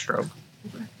you a backstroke.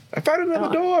 I found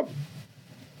another door.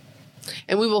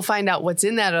 And we will find out what's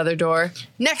in that other door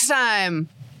next time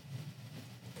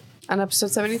on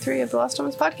episode 73 of the Lost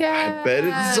Omens podcast. Bet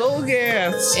it's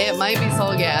Zolgath. It might be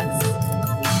Solgath.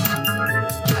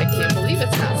 I can't believe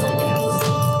it's not Solgath.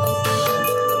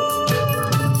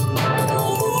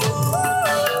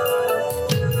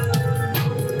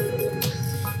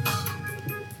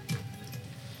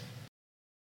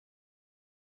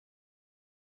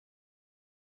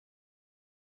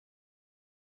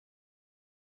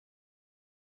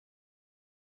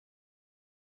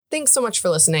 Thanks so much for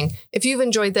listening. If you've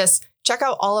enjoyed this, check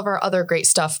out all of our other great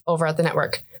stuff over at the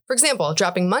network. For example,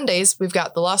 dropping Mondays, we've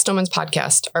got the Lost Omens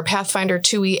podcast, our Pathfinder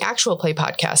 2e actual play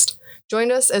podcast.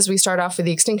 Join us as we start off with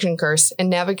the Extinction Curse and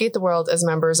navigate the world as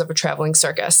members of a traveling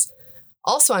circus.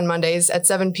 Also on Mondays at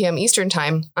 7 p.m. Eastern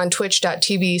Time on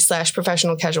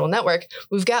twitch.tv/professional casual network,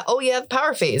 we've got Oh Yeah, the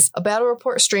Power Phase, a battle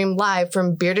report stream live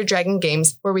from Bearded Dragon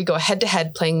Games where we go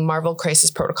head-to-head playing Marvel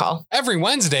Crisis Protocol. Every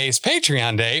Wednesday is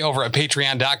Patreon Day over at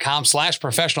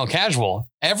patreon.com/professional casual.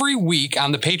 Every week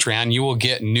on the Patreon, you will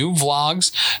get new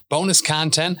vlogs, bonus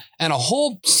content, and a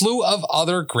whole slew of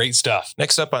other great stuff.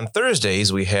 Next up on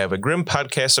Thursdays, we have a Grim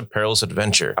Podcast of Perilous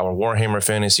Adventure, our Warhammer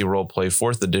Fantasy Roleplay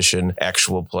 4th Edition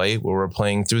actual play, where we're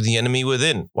playing through The Enemy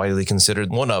Within, widely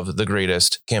considered one of the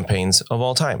greatest campaigns of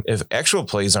all time. If actual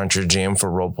plays aren't your jam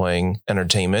for role-playing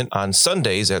entertainment, on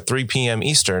Sundays at 3 p.m.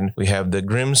 Eastern, we have the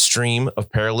Grim Stream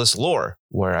of Perilous Lore,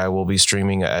 where I will be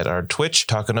streaming at our Twitch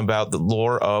talking about the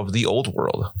lore of the old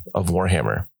world of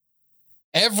Warhammer.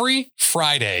 Every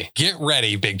Friday, get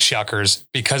ready, big chuckers,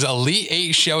 because Elite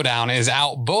 8 Showdown is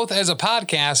out both as a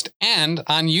podcast and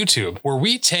on YouTube, where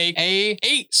we take a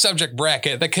 8 subject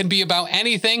bracket that can be about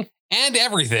anything and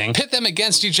everything, pit them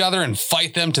against each other and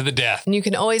fight them to the death. And you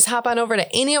can always hop on over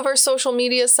to any of our social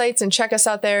media sites and check us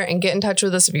out there and get in touch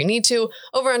with us if you need to.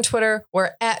 Over on Twitter,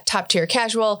 we're at Top Tier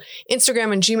Casual.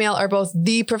 Instagram and Gmail are both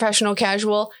The Professional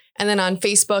Casual. And then on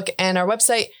Facebook and our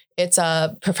website, it's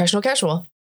Professional Casual.